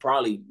this would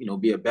probably,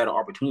 be a better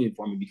opportunity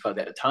for me because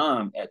at the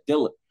time at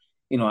Dillard,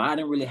 I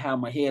didn't really have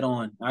my head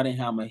on. I didn't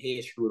have my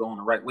head screwed on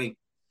the right way.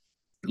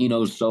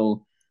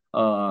 So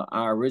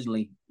I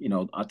originally,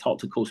 I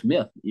talked to Coach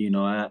Smith,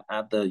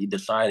 after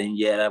deciding,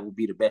 that would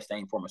be the best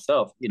thing for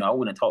myself. I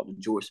went and talked to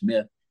George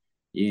Smith,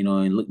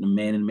 and looked the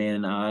man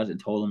in the eyes and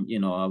told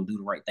him, I would do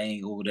the right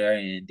thing over there.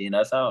 And then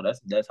that's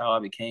how I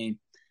became,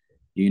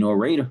 a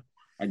Raider.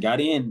 I got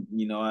in,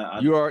 you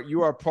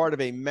are part of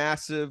a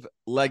massive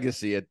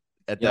legacy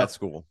at that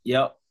school.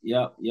 Yep.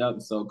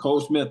 So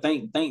Coach Smith,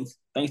 thanks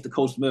to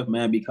Coach Smith,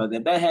 man, because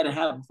if that hadn't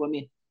happened for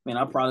me, man,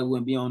 I probably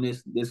wouldn't be on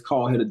this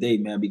call here today,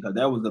 man, because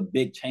that was a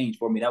big change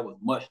for me. That was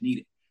much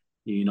needed.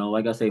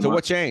 Like I say. So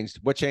what changed?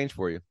 What changed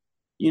for you?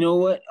 You know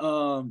what?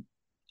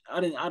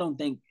 I don't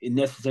think it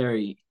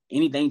necessarily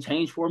anything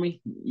changed for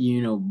me,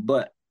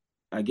 but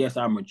I guess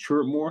I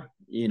matured more.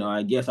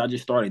 I guess I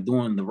just started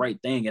doing the right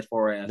thing as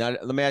far as. Now,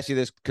 let me ask you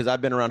this, because I've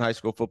been around high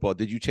school football.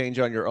 Did you change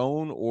on your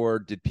own, or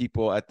did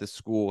people at the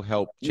school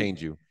help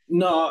change you?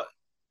 No.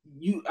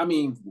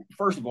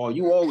 First of all,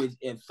 you always,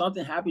 if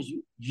something happens,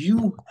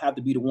 you have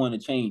to be the one to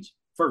change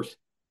first,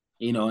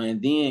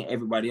 and then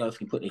everybody else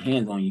can put their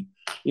hands on you,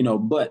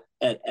 but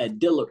at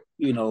Dillard,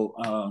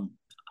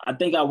 I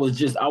think I was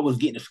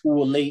getting to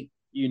school late,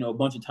 a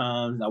bunch of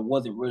times. I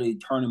wasn't really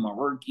turning my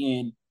work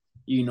in,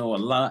 a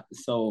lot.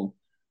 So,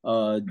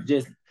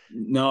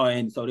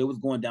 and so it was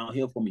going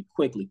downhill for me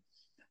quickly,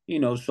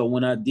 so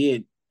when I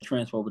did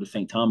transfer over to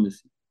St.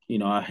 Thomas,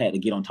 I had to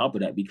get on top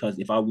of that because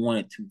if I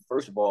wanted to,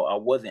 first of all, I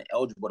wasn't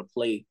eligible to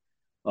play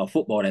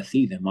football that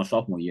season, my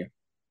sophomore year.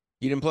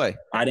 You didn't play?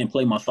 I didn't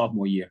play my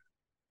sophomore year.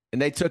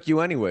 And they took you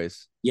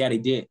anyways? Yeah, they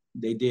did.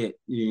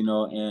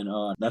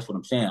 And that's what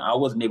I'm saying. I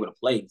wasn't able to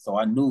play. So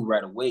I knew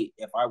right away,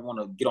 if I want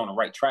to get on the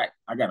right track,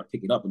 I got to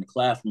pick it up in the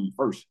classroom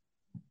first,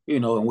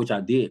 in which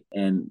I did.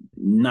 And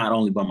not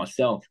only by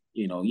myself,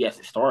 yes,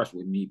 it starts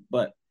with me,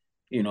 but,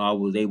 I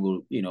was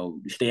able, to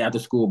stay after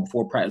school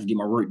before practice, get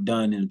my work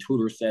done in a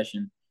tutor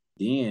session.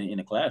 Then in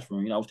the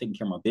classroom, I was taking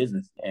care of my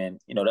business, and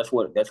that's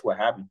what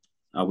happened.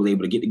 I was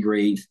able to get the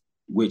grades,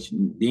 which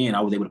then I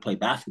was able to play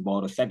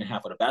basketball the second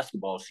half of the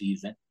basketball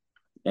season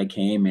that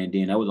came, and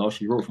then that was all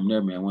she wrote from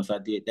there, man. Once I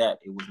did that,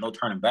 it was no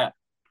turning back,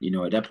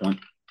 at that point.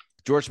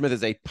 George Smith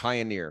is a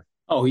pioneer.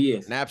 Oh, he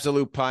is an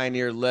absolute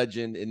pioneer,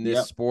 legend in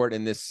this sport,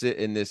 in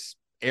this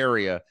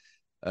area.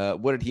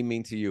 What did he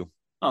mean to you?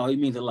 Oh, he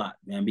means a lot,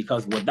 man,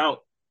 because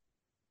without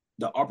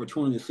the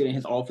opportunity to sit in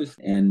his office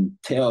and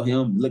tell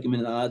him, look him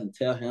in the eyes and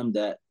tell him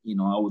that,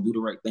 I would do the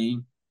right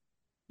thing,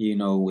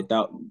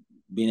 without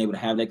being able to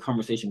have that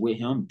conversation with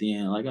him,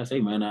 then like I say,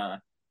 man, I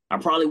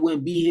probably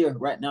wouldn't be here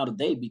right now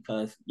today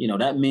because,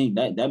 that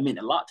meant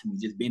a lot to me,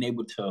 just being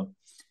able to,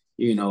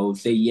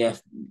 say,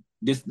 yes,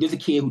 this a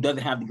kid who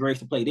doesn't have the grades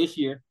to play this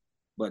year,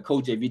 but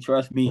coach, if you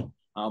trust me,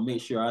 I'll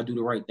make sure I do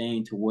the right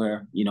thing to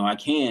where, I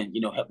can,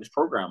 help this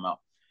program out.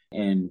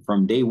 And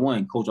from day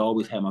one, coach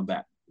always had my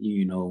back,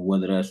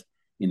 whether that's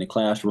in the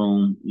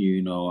classroom,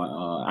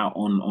 out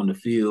on the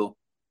field,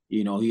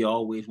 he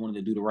always wanted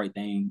to do the right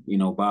thing,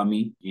 by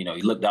me, he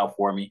looked out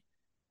for me,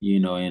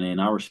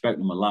 and I respect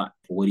him a lot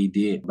for what he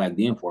did back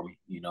then for me,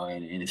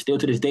 and it's still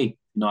to this day,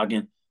 I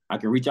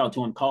can reach out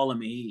to him, call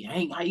him, and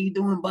hey, how you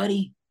doing,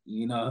 buddy?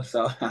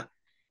 So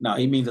no,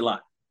 he means a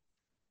lot.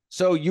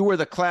 So you were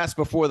the class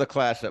before the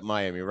class at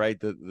Miami, right?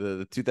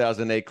 The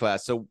 2008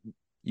 class. So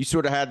you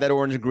sort of had that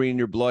orange and green in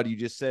your blood. You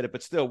just said it,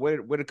 but still,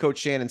 what did Coach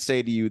Shannon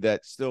say to you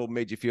that still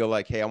made you feel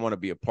like, hey, I want to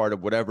be a part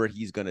of whatever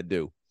he's going to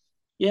do?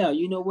 Yeah,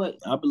 you know what?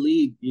 I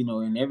believe,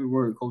 in every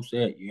word Coach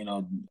said,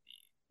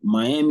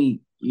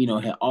 Miami,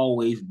 had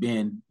always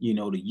been,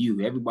 the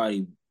U.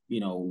 Everybody,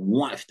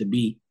 wants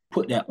to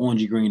put that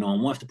orange and green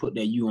on, wants to put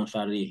that U on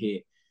side of their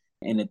head.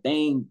 And the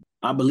thing,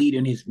 I believe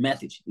in his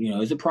message,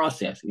 it's a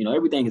process.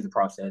 Everything is a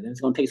process, and it's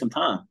going to take some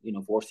time,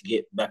 for us to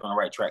get back on the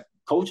right track.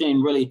 Coach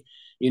ain't really,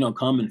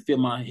 come and fill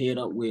my head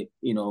up with,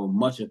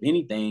 much of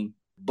anything,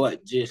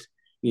 but just,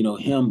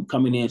 him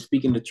coming in,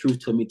 speaking the truth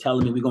to me,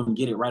 telling me we're going to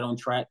get it right on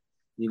track.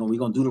 We're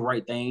going to do the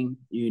right thing,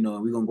 and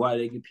we're going to go out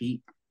there and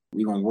compete.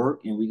 We're going to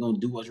work, and we're going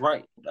to do what's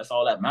right. That's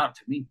all that matters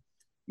to me.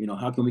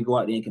 How can we go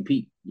out there and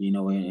compete,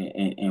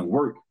 and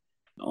work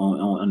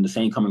on the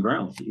same common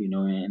grounds,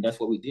 and that's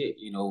what we did.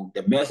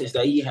 The message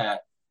that he had,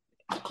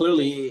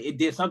 clearly it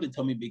did something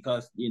to me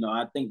because,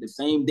 I think the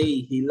same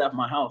day he left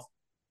my house,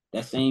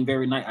 that same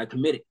very night I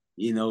committed,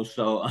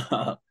 so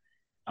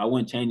I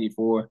wouldn't change it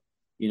for,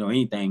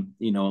 anything.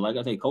 Like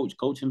I say,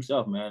 coach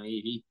himself, man,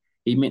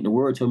 he meant the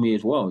word to me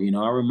as well.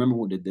 I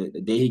remember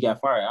the day he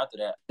got fired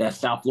after that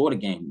South Florida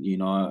game,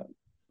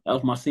 that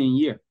was my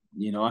senior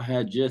year. I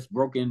had just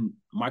broken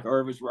Mike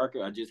Irvin's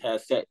record. I just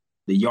had set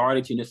the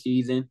yardage in the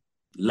season,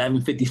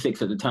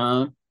 11:56 at the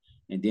time.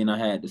 And then I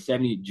had the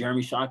 70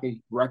 Jeremy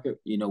Shockey record,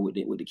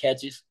 with the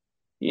catches,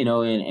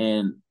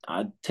 and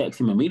I text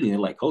him immediately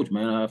like, Coach,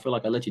 man, I feel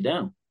like I let you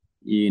down,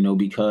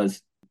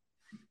 because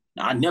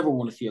I never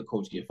want to see a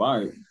coach get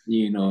fired,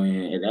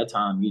 and at that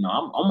time, I'm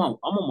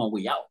on my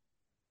way out.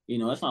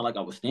 It's not like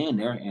I was staying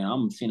there, and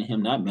I'm sending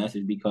him that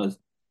message because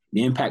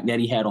the impact that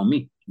he had on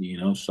me,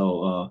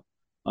 So,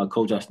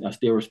 Coach, I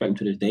still respect him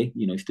to this day.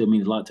 He still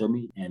means a lot to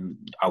me, and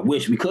I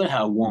wish we could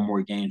have one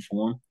more game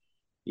for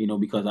him,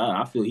 because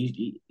I feel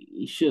he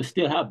should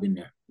still have been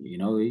there.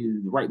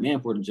 He's the right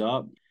man for the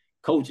job.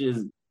 Coach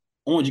is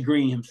orange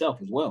green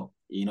himself as well.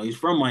 He's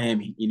from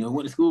Miami.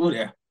 Went to school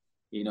there.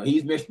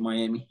 He's missed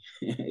Miami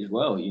as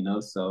well.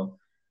 So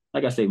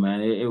like I say,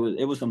 man,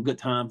 it was some good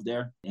times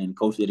there, and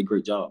Coach did a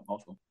great job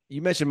also.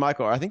 You mentioned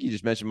Michael. I think you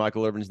just mentioned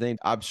Michael Irvin's name.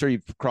 I'm sure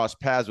you've crossed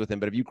paths with him,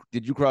 but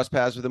did you cross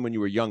paths with him when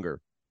you were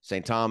younger?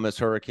 St. Thomas,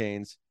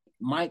 Hurricanes?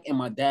 Mike and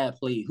my dad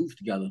played hoops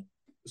together.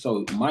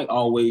 So Mike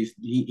always,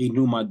 he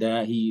knew my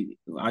dad. He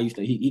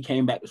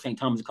came back to St.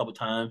 Thomas a couple of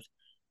times,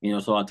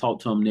 so I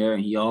talked to him there,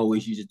 and he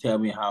always used to tell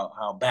me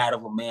how bad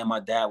of a man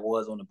my dad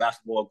was on the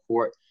basketball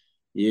court,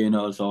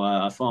 so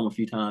I saw him a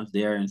few times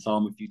there and saw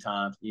him a few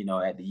times,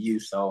 at the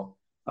U. So,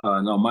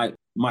 no, Mike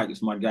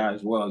is my guy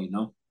as well,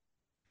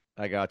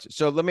 I got you.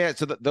 So let me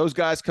ask, those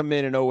guys come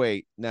in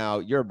 08. Now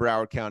you're a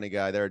Broward County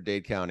guy. They're a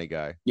Dade County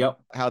guy. Yep.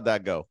 How'd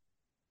that go?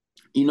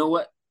 You know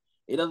what?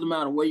 It doesn't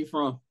matter where you're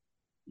from.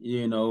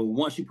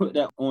 Once you put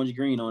that orange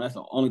green on, that's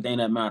the only thing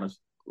that matters.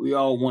 We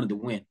all wanted to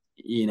win.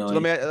 So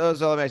let me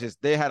ask this.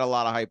 They had a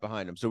lot of hype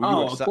behind them. So were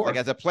you excited? Like,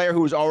 as a player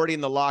who was already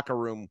in the locker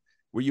room,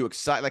 were you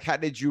excited? Like, how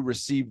did you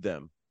receive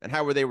them, and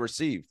how were they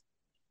received?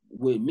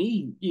 With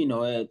me,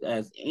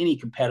 as any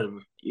competitor,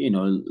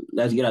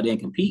 let's get out there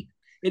and compete.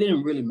 It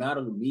didn't really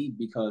matter to me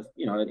because,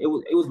 it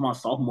was my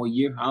sophomore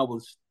year. I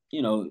was,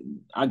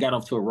 I got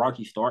off to a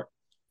rocky start,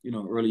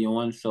 early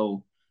on.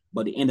 So,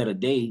 but at the end of the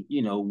day,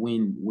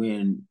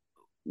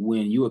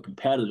 when you're a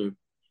competitor,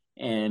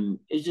 and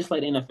it's just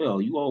like the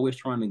NFL, you always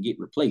trying to get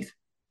replaced.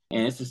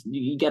 And it's just,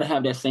 you got to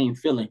have that same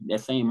feeling,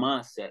 that same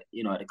mindset,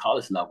 at the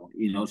college level,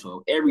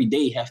 so every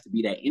day has to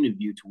be that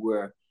interview to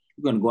where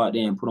you're going to go out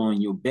there and put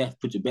your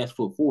best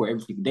foot forward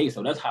every single day.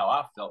 So that's how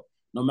I felt.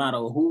 No matter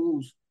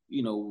who's,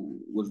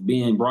 was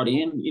being brought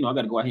in, I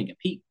got to go out here and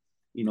compete,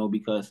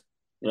 because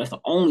that's the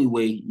only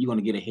way you're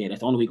going to get ahead. That's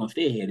the only way you're going to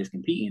stay ahead is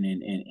competing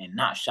and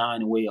not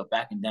shying away or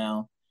backing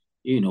down,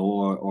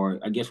 or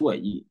I guess what?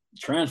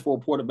 Transfer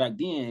portal back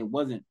then, it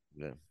wasn't,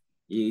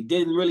 it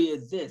didn't really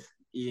exist,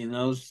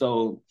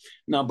 so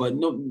no, but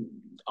no,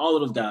 all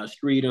of those guys,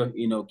 Streeter,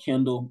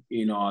 Kendall,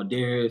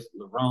 Darius,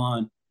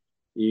 LeRon,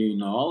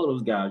 all of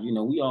those guys,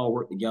 we all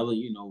worked together,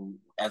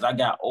 as I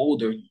got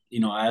older,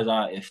 as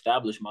I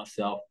established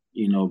myself,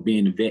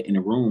 being the vet in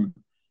the room,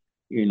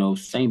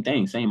 same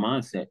thing, same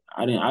mindset.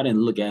 I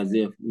didn't look as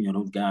if,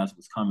 those guys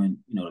was coming,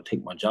 to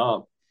take my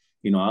job.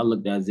 I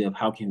looked as if,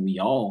 how can we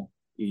all,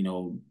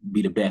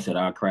 be the best at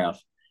our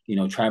crafts?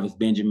 Travis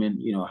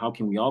Benjamin, how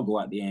can we all go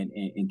out there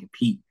and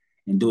compete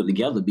and do it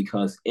together?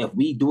 Because if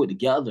we do it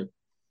together,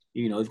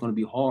 it's going to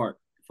be hard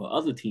for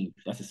other teams.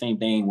 That's the same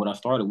thing what I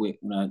started with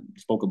when I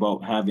spoke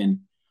about having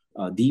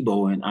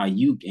Debo and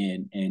Ayuk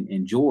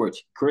and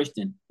George,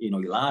 Christian,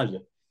 Elijah.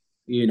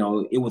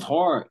 It was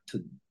hard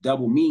to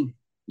double me,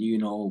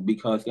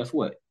 because guess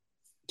what?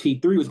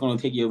 T3 was going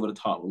to take you over the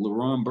top.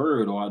 LeRon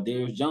Bird or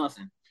Darius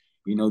Johnson,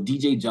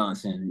 DJ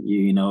Johnson,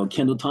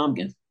 Kendall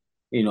Tompkins,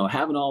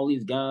 having all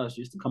these guys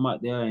just to come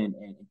out there and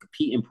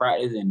compete in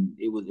practice. And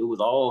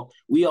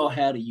we all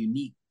had a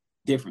unique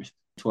difference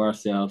to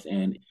ourselves.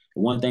 And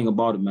one thing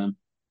about it, man,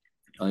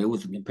 It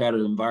was a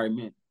competitive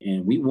environment,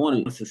 and we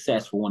wanted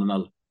success for one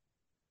another.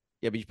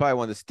 Yeah, but you probably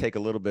wanted to take a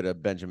little bit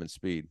of Benjamin's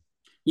speed.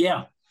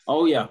 Yeah.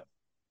 Oh, yeah.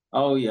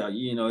 Oh, yeah.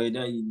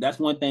 That's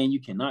one thing you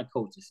cannot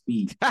coach the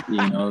speed,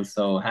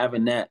 So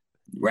having that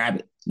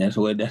rabbit, that's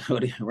what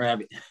it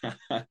rabbit.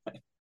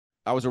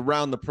 I was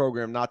around the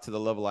program, not to the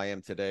level I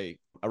am today,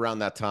 around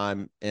that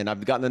time. And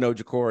I've gotten to know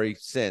Jacory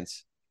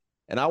since.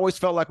 And I always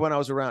felt like when I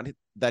was around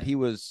that he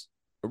was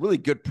a really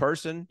good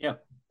person. Yeah.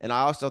 And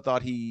I also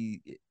thought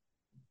he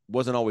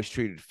wasn't always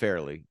treated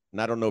fairly.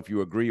 And I don't know if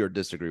you agree or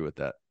disagree with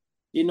that.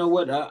 You know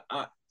what?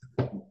 I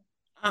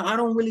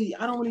don't really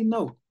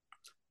know.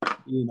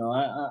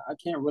 I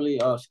can't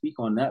really speak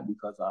on that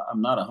because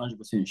I'm not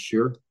 100%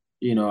 sure.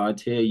 I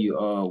tell you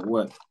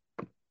what.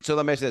 So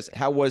let me ask this: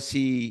 how was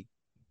he?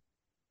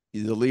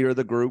 He's the leader of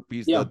the group.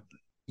 You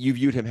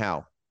viewed him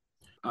how?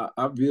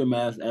 I viewed him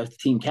as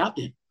team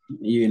captain.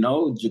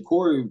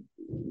 Jacory,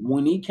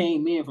 when he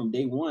came in from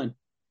day one,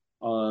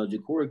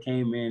 Jacory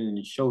came in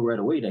and showed right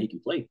away that he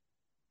can play.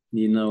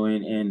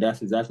 And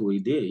that's exactly what he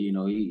did.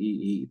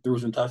 He threw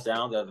some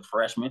touchdowns as a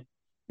freshman,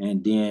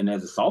 and then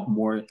as a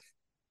sophomore,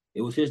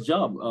 it was his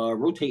job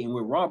rotating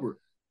with Robert.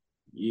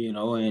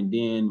 And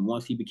then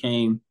once he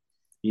became,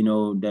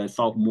 that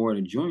sophomore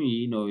and junior,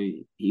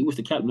 he was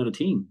the captain of the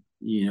team.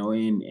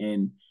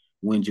 And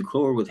when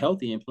Jacory was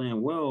healthy and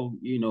playing well,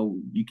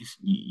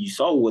 you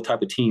saw what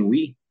type of team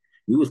we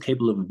was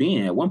capable of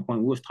being. At one point,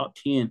 we was top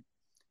 10,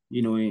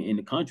 in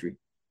the country.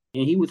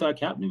 And he was our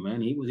captain,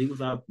 man. He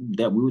was our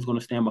that we was going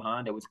to stand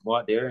behind, that was go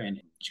out there, and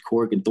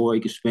Jacory can throw it,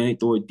 he can spin it,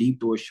 throw it deep,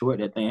 throw it short.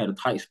 That thing had a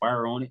tight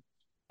spiral on it.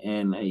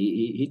 And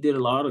he did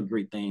a lot of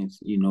great things,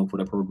 for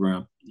the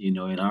program,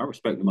 and I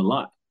respect him a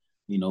lot,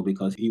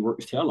 because he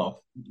worked his tail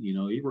off, and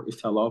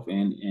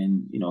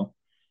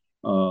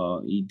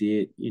he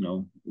did,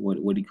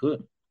 what he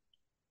could.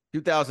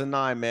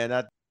 2009,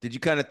 man. Did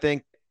you kind of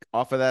think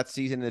off of that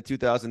season in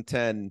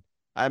 2010?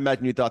 I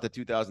imagine you thought the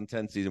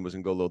 2010 season was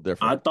going to go a little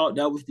different. I thought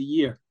that was the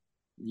year.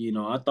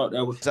 I thought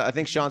that was. I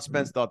think Sean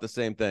Spence thought the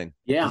same thing.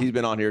 Yeah. He's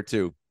been on here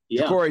too.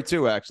 Yeah. Jacory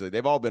too, actually.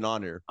 They've all been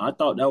on here. I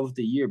thought that was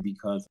the year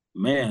because,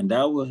 man,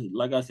 that was,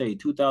 like I say,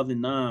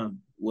 2009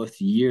 was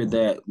the year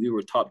that we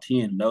were top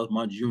 10. That was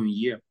my junior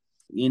year.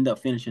 We ended up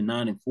finishing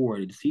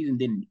 9-4. The season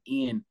didn't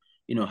end,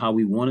 how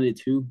we wanted it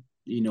to.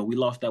 We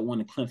lost that one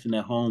to Clemson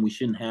at home. We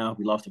shouldn't have.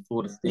 We lost to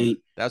Florida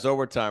State. That's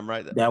overtime,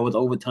 right? That was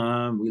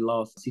overtime. We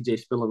lost. C.J.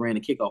 Spiller ran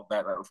the kickoff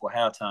back right before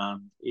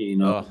halftime.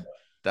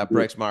 That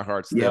breaks my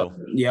heart still.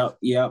 Yep.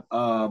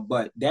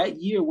 But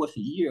that year was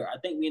the year. I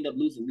think we ended up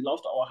losing. We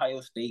lost to Ohio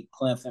State,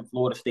 Clemson,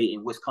 Florida State,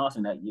 and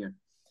Wisconsin that year.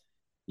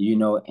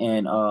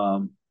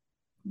 And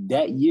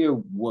that year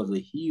was a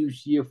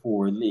huge year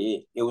for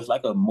it. It was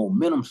like a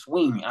momentum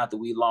swing after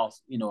we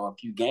lost, a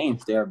few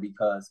games there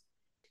because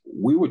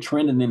we were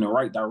trending in the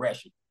right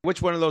direction.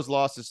 Which one of those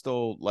losses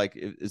still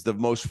is the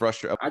most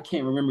frustrating? I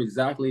can't remember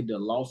exactly the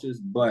losses,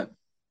 but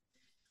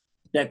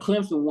that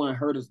Clemson one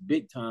hurt us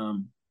big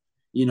time,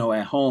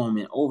 at home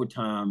in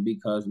overtime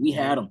because we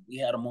had them. We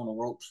had them on the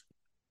ropes.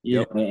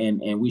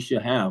 And we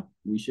should have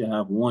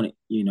won it,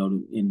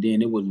 and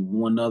then it was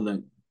one other.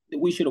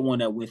 We should have won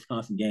that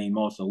Wisconsin game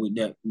also. With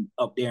that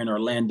up there in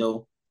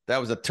Orlando. That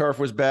was turf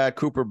was bad.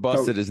 Cooper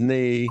busted his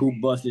knee. Cooper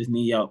busted his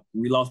knee out.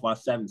 We lost by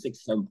 6 or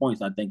 7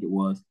 points, I think it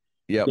was.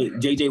 Yep.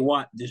 JJ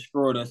Watt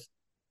destroyed us.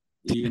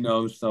 So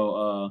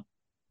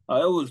it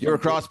was. You were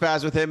cross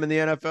paths with him in the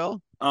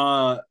NFL?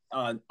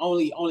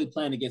 Only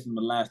playing against him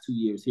the last 2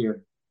 years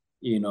here.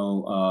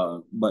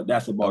 But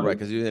that's about it. Right,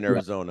 because he was in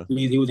Arizona.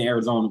 He was in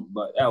Arizona,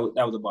 but that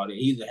was about it.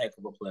 He's a heck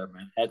of a player,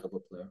 man. Heck of a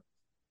player.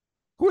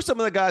 Who are some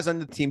of the guys on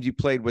the teams you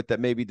played with that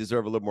maybe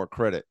deserve a little more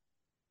credit?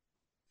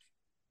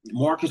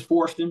 Marcus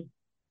Forston,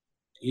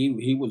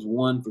 he was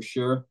one for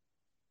sure.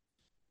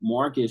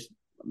 Marcus,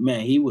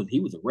 man, he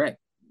was a wreck.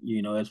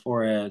 As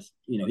far as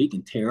he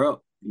can tear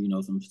up,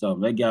 some stuff.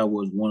 That guy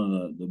was one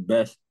of the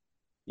best,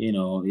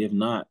 if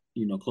not,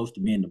 close to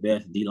being the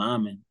best D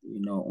lineman,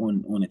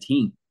 on the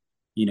team.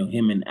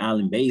 Him and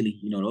Alan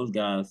Bailey, those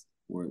guys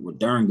were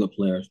darn good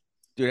players.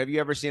 Dude, have you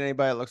ever seen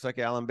anybody that looks like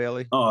Alan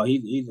Bailey? Oh,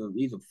 he's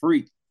a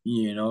freak.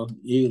 He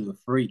is a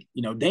freak.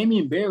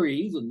 Damian Berry,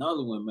 he's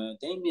another one, man.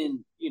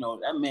 Damian,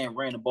 that man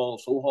ran the ball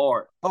so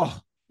hard. Oh,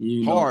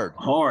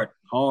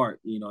 hard.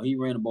 He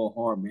ran the ball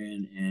hard,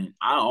 man. And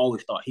I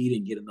always thought he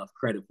didn't get enough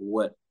credit for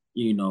what,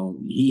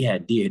 he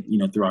had did,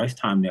 throughout his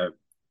time there.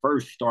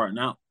 First starting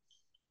out,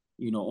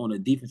 on the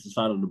defensive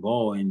side of the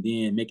ball and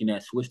then making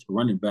that switch to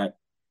running back.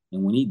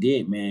 And when he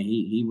did, man,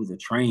 he was a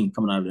train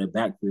coming out of that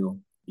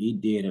backfield. He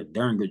did a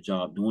darn good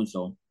job doing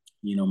so.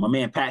 My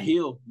man Pat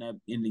Hill,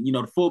 and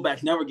the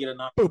fullbacks never get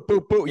enough.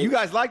 Boo. You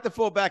guys like the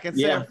fullback in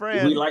San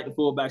Fran. We like the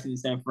fullbacks in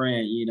San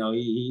Fran.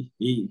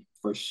 He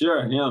for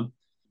sure him.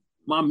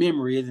 My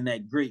memory isn't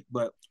that great,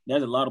 but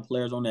there's a lot of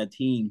players on that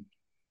team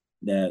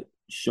that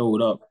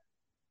showed up.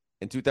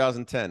 In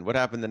 2010, what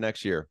happened the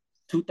next year?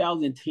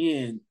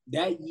 2010,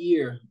 that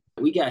year,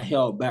 we got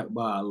held back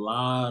by a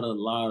lot of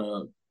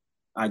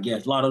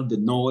the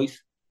noise,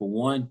 for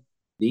one.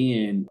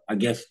 Then, I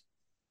guess,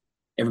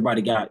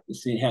 everybody had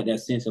that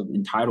sense of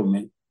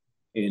entitlement,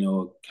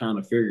 kind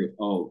of figured,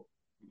 oh,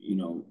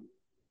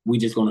 we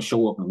just going to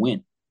show up and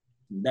win.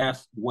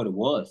 That's what it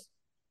was.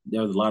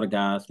 There was a lot of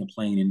guys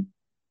complaining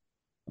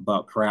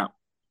about crap,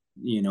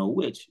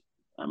 which,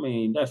 I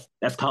mean,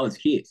 that's college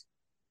kids.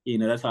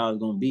 That's how it's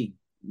going to be,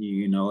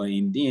 and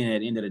then at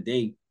the end of the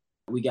day,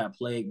 we got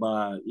plagued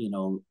by,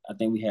 I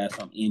think we had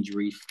some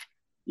injuries,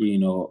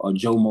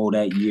 Jomo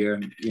that year,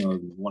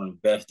 one of the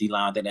best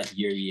D-line. I think that's the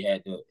year he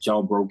had the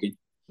jaw broken.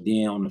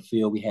 Then on the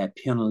field, we had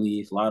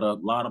penalties, a lot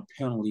of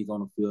penalties on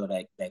the field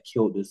that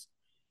killed us,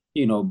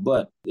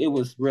 but it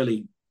was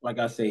really, like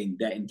I say,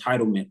 that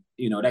entitlement,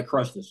 that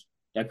crushed us.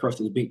 That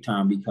crushed us big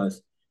time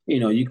because,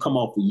 you come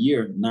off a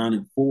year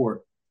 9-4,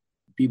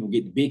 people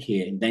get the big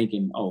head and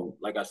thinking, oh,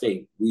 like I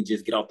say, we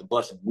just get off the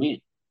bus and win.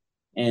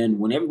 And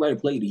when everybody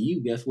played the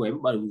U, guess what?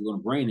 Everybody was going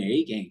to bring their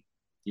A game,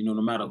 no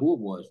matter who it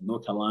was.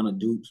 North Carolina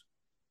Dukes,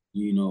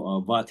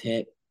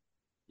 Vatech,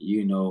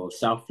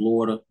 South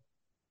Florida,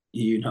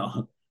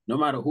 no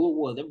matter who it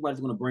was, everybody's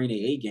going to bring their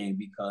A game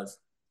because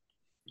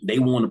they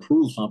want to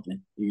prove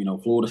something.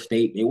 Florida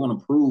State, they want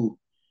to prove,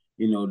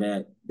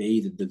 that they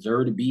either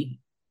deserve to be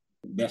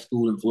the best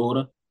school in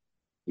Florida,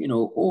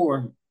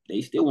 or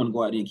they still want to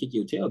go out there and kick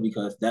your tail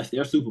because that's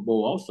their Super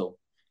Bowl also.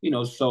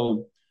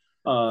 So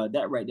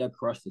that right there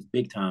crushed us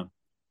big time.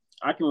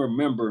 I can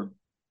remember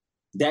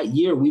that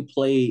year we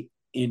played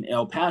in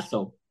El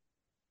Paso,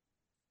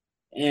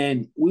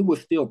 and we were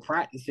still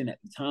practicing at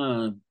the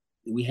time.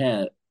 We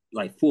had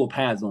like full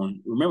pads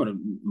on. Remember,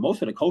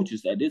 most of the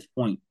coaches at this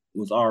point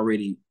was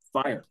already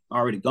fired,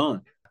 already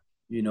gone,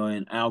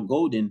 and Al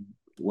Golden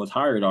was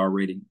hired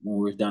already when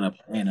we were down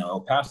in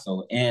El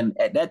Paso. And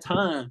at that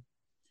time,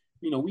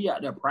 we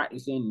out there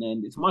practicing,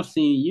 and it's my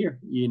senior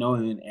year,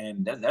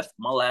 and that's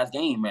my last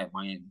game at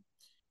Miami.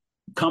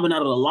 Coming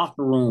out of the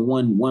locker room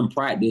one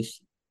practice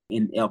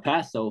in El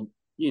Paso,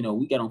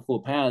 we got on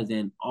full pads,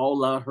 and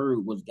all I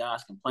heard was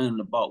guys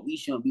complaining about we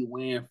shouldn't be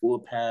wearing full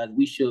pads,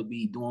 we should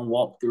be doing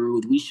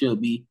walkthroughs, we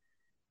should be,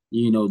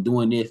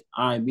 doing this.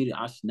 I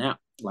snapped,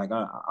 like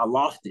I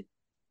lost it,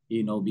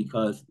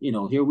 because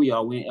here we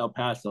are, we're in El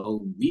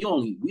Paso. We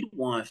the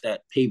ones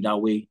that paved our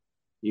way,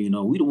 we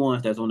the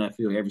ones that's on that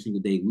field every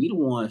single day. We the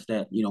ones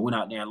that went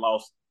out there and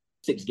lost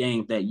 6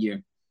 games that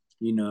year.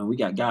 We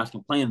got guys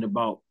complaining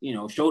about,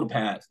 shoulder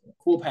pads,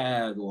 full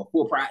pads, or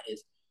full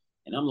practice.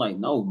 And I'm like,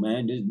 no,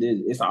 man,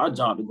 it's our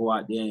job to go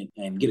out there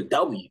and get a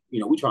W.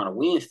 We're trying to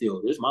win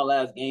still. This is my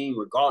last game,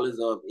 regardless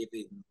of if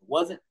it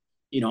wasn't,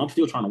 I'm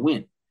still trying to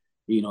win.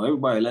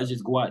 Everybody, let's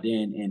just go out there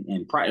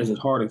and practice as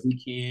hard as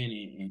we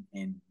can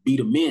and be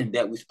the men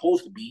that we're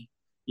supposed to be,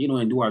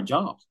 and do our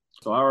jobs.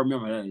 So I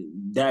remember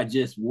that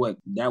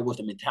was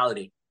the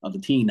mentality of the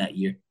team that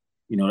year.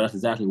 That's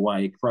exactly why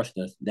it crushed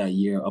us that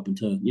year up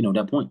until,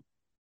 that point.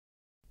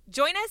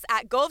 Join us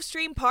at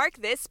Gulfstream Park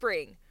this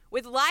spring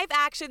with live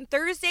action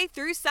Thursday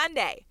through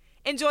Sunday.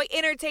 Enjoy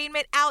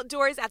entertainment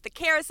outdoors at the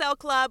Carousel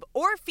Club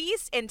or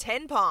feast in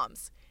 10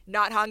 Palms.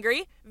 Not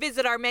hungry?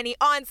 Visit our many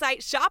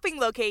on-site shopping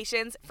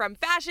locations from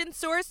fashion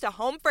stores to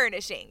home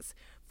furnishings.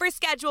 For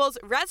schedules,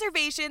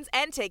 reservations,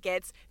 and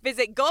tickets,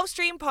 visit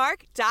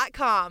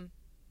GulfstreamPark.com.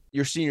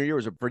 Your senior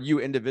year for you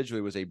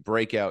individually was a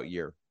breakout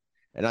year.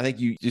 And I think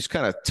you just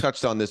kind of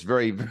touched on this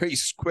very, very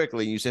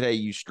quickly. You said, hey,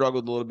 you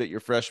struggled a little bit your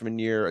freshman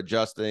year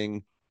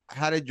adjusting.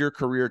 How did your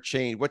career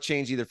change? What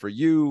changed either for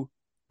you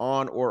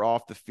on or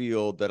off the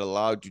field that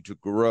allowed you to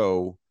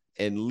grow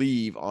and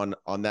leave on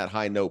that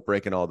high note,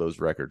 breaking all those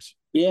records?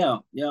 Yeah.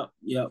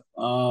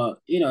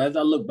 As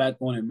I look back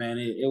on it, man,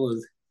 it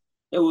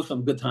was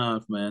some good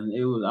times, man.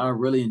 I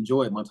really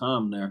enjoyed my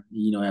time there,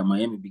 at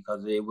Miami,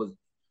 because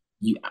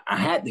I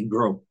had to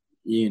grow,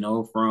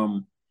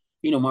 from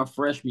my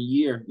freshman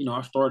year.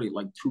 I started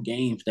like 2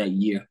 games that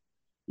year,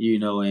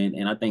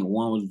 and I think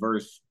one was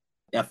versus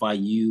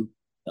FIU.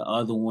 The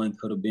other one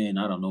could have been,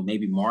 I don't know,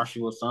 maybe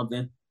Marshall or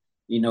something,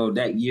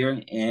 that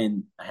year.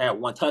 And I had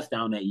 1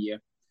 touchdown that year,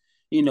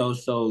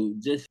 so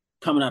just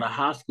coming out of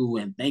high school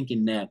and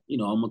thinking that, I'm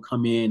going to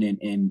come in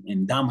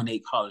and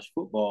dominate college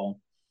football,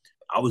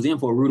 I was in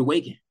for a rude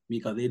awakening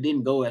because it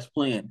didn't go as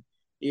planned,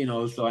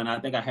 so, and I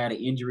think I had an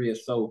injury or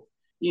so.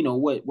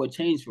 What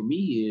changed for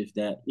me is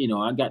that,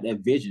 I got that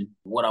vision,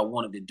 what I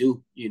wanted to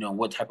do,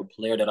 what type of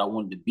player that I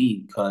wanted to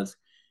be, because,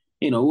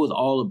 it was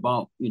all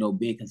about,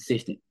 being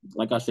consistent.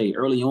 Like I say,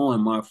 early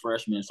on my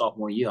freshman and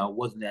sophomore year, I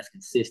wasn't as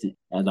consistent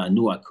as I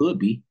knew I could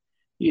be,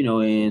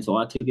 and so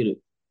I took it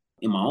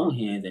in my own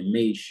hands and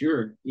made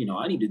sure,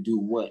 I need to do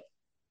what,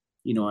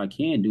 I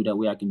can do. That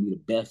way I can be the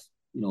best,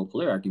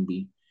 player I can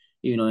be,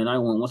 and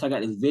once I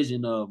got this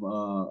vision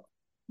of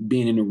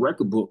being in the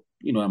record book,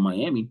 at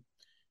Miami,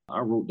 I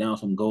wrote down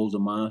some goals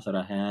of mine that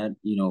I had,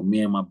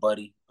 me and my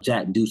buddy,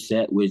 Jack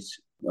Doucette, which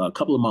a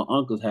couple of my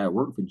uncles had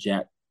worked for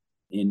Jack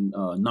and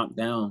knocked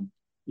down,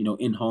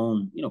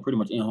 in-home, pretty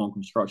much in-home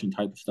construction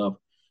type of stuff,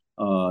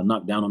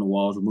 knocked down on the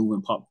walls,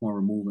 removing popcorn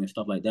remover and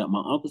stuff like that.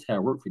 My uncles had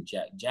worked for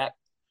Jack. Jack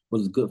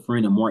was a good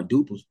friend of Mark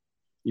Duper's,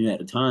 at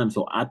the time.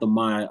 So after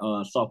my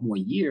sophomore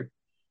year,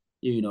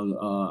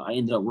 I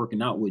ended up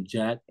working out with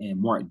Jack and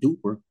Mark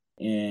Duper.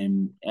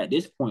 And at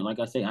this point,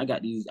 like I say, I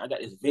got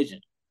this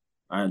vision.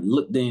 I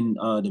looked in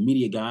the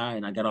media guy,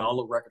 and I got all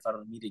the records out of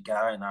the media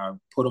guy, and I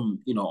put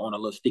them, on a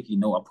little sticky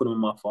note. I put them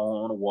in my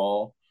phone on the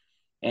wall,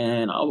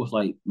 and I was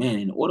like, man,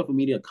 in order for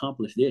me to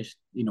accomplish this,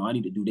 I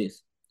need to do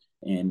this.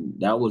 And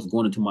that was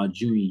going into my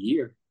junior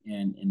year,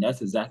 and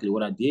that's exactly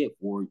what I did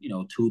for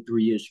 2-3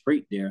 years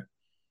straight there,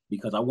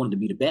 because I wanted to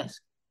be the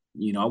best.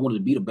 I wanted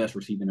to be the best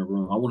receiver in the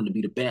room. I wanted to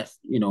be the best,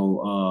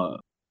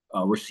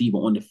 receiver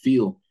on the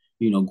field.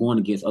 Going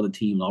against other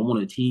teams. I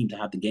wanted a team to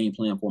have the game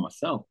plan for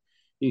myself.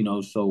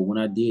 So when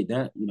I did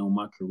that,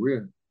 my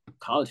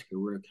college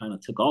career kind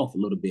of took off a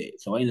little bit.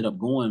 So I ended up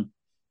going,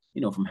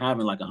 from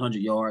having like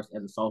 100 yards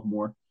as a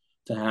sophomore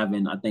to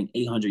having, I think,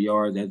 800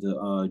 yards as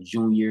a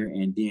junior.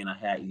 And then I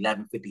had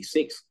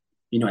 1156,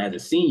 as a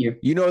senior.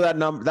 That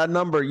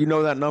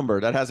number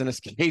that hasn't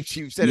escaped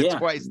you. You've said it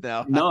twice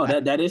now. No,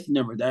 that is the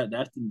number.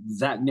 That's the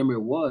exact number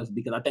it was,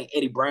 because I think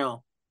Eddie Brown,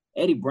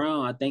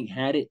 I think,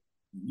 had it,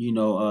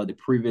 the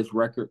previous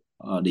record,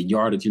 the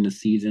yardage in the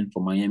season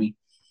for Miami.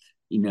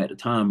 At the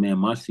time, man,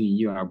 my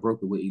senior year, I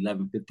broke it with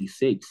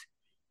 1156,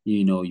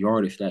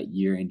 yardage that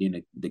year. And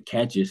then the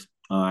catches,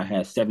 I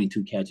had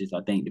 72 catches.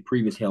 I think the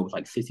previous held was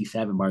like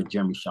 67 by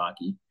Jeremy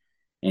Shockey.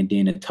 And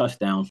then the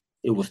touchdowns,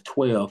 it was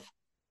 12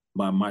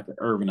 by Michael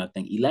Irvin. I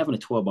think 11 to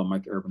 12 by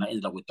Michael Irvin. I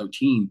ended up with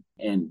 13.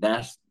 And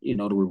that's, the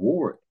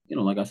reward.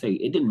 Like I say,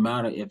 it didn't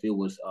matter if it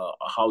was a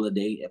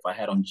holiday, if I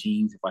had on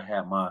jeans, if I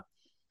had my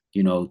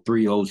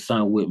 3-year-old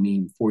son with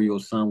me,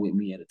 4-year-old son with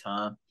me at the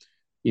time,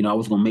 I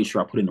was going to make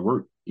sure I put in the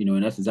work,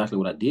 and that's exactly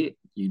what I did,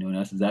 and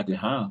that's exactly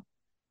how,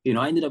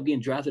 I ended up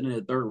getting drafted in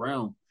the 3rd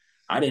round.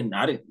 I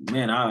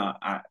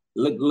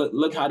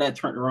look how that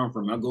turned around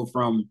for me. I go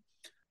from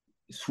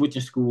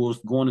switching schools,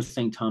 going to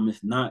St. Thomas,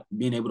 not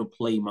being able to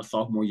play my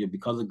sophomore year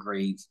because of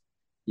grades,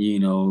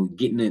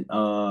 getting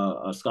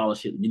a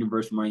scholarship at the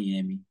University of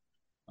Miami,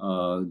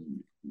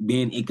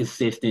 being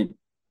inconsistent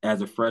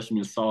as a freshman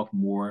and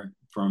sophomore.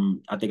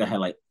 From, I think I had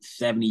like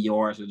 70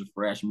 yards as a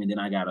freshman, then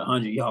I got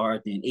 100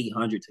 yards, then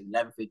 800 to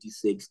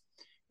 1156,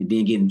 and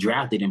then getting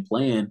drafted and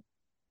playing,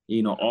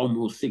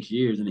 almost 6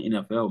 years in the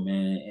NFL,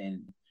 man.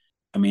 And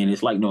I mean,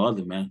 it's like no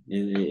other, man.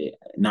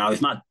 Now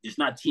it's not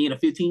 10 or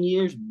 15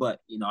 years,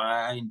 but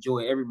I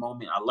enjoy every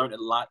moment. I learned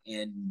a lot,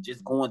 and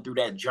just going through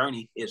that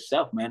journey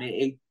itself, man,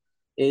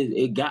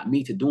 it got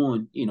me to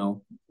doing,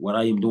 what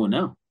I am doing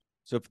now.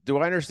 So do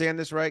I understand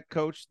this right,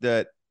 Coach,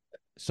 that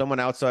someone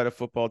outside of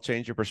football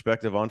changed your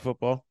perspective on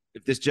football?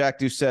 If this Jack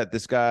Doucette,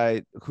 this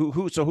guy,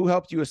 who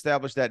helped you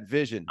establish that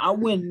vision? I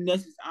wouldn't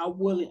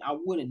necessarily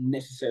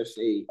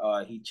say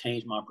he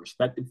changed my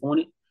perspective on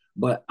it,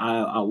 but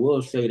I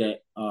will say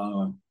that.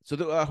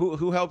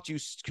 Who helped you?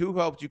 Who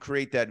helped you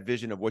create that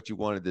vision of what you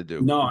wanted to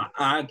do? No,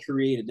 I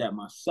created that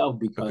myself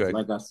because,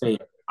 like I say,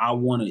 I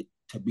wanted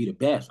to be the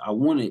best. I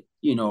wanted,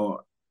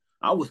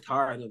 I was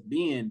tired of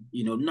being,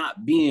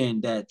 not being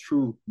that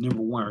true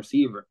number one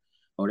receiver,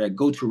 or that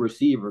go-to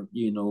receiver,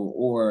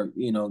 or,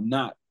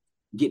 not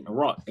getting a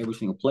rock every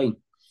single play.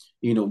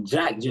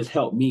 Jack just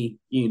helped me,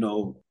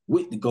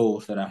 with the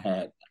goals that I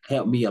had,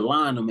 helped me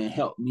align them and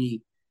helped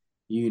me,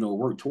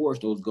 work towards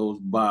those goals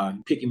by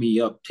picking me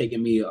up,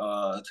 taking me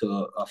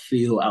to a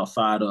field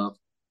outside of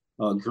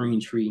Green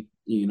Tree,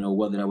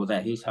 whether that was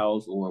at his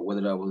house or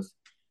whether that was,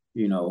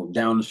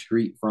 down the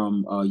street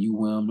from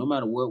no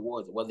matter what it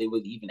was, whether it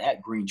was even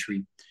at Green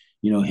Tree,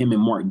 him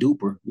and Mark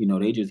Duper,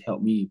 they just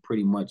helped me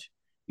pretty much,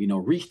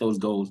 reach those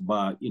goals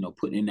by,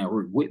 putting in that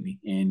work with me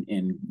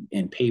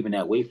and paving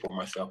that way for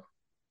myself.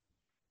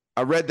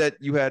 I read that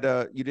you had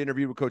you'd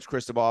interviewed with Coach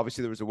Cristobal.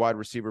 Obviously, there was a wide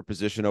receiver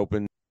position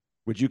open.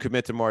 Would you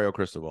commit to Mario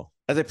Cristobal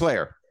as a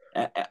player?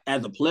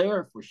 As a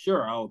player, for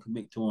sure, I would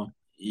commit to him,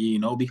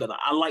 because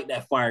I like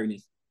that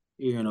fireness.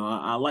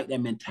 I like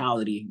that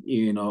mentality,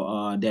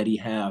 that he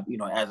have,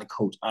 as a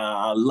coach.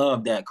 I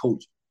love that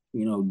coach,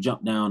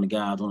 jump down the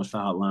guys on the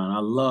sideline. I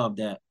love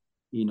that,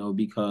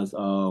 because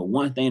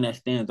one thing that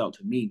stands out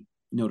to me,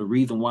 the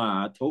reason why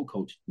I told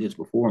Coach this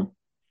before,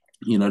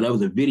 there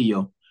was a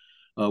video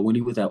when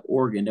he was at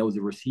Oregon. There was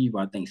a receiver,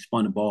 I think,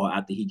 spun the ball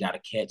after he got a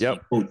catch.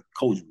 Yep.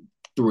 Coach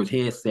threw his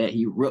headset.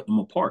 He ripped them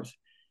apart.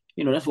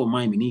 That's what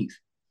Miami needs.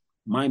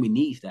 Miami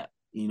needs that,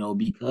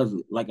 because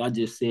like I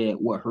just said,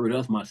 what hurt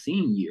us my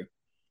senior year,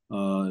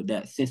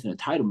 that sense of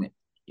entitlement,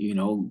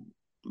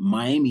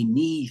 Miami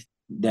needs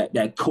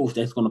that coach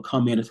that's going to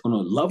come in, that's going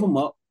to love them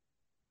up,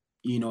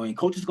 and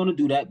coach is going to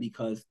do that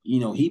because,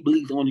 he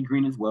believes on the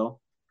green as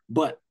well,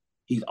 but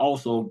he's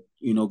also,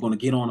 going to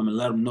get on them and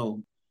let them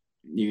know,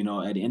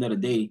 at the end of the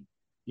day,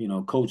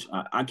 coach,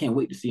 I can't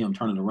wait to see him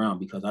turn it around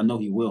because I know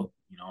he will.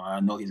 I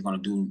know he's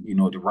going to do,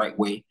 the right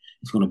way.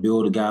 He's going to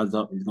build the guys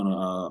up. He's going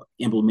to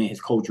implement his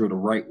culture the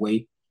right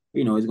way.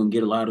 He's going to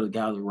get a lot of the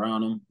guys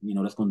around him,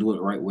 that's going to do it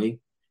the right way,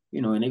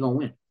 and they're going to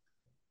win.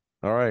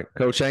 All right.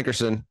 Coach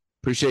Hankerson,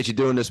 appreciate you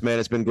doing this, man.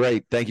 It's been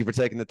great. Thank you for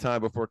taking the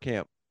time before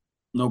camp.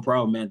 No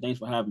problem, man. Thanks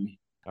for having me.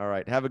 All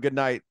right. Have a good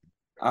night.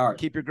 All right.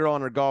 Keep your girl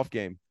on her golf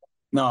game.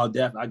 No,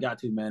 definitely. I got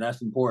to, man.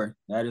 That's important.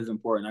 That is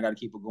important. I got to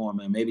keep her going,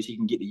 man. Maybe she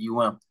can get to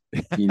UM,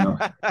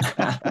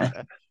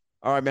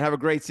 All right, man. Have a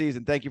great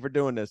season. Thank you for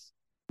doing this.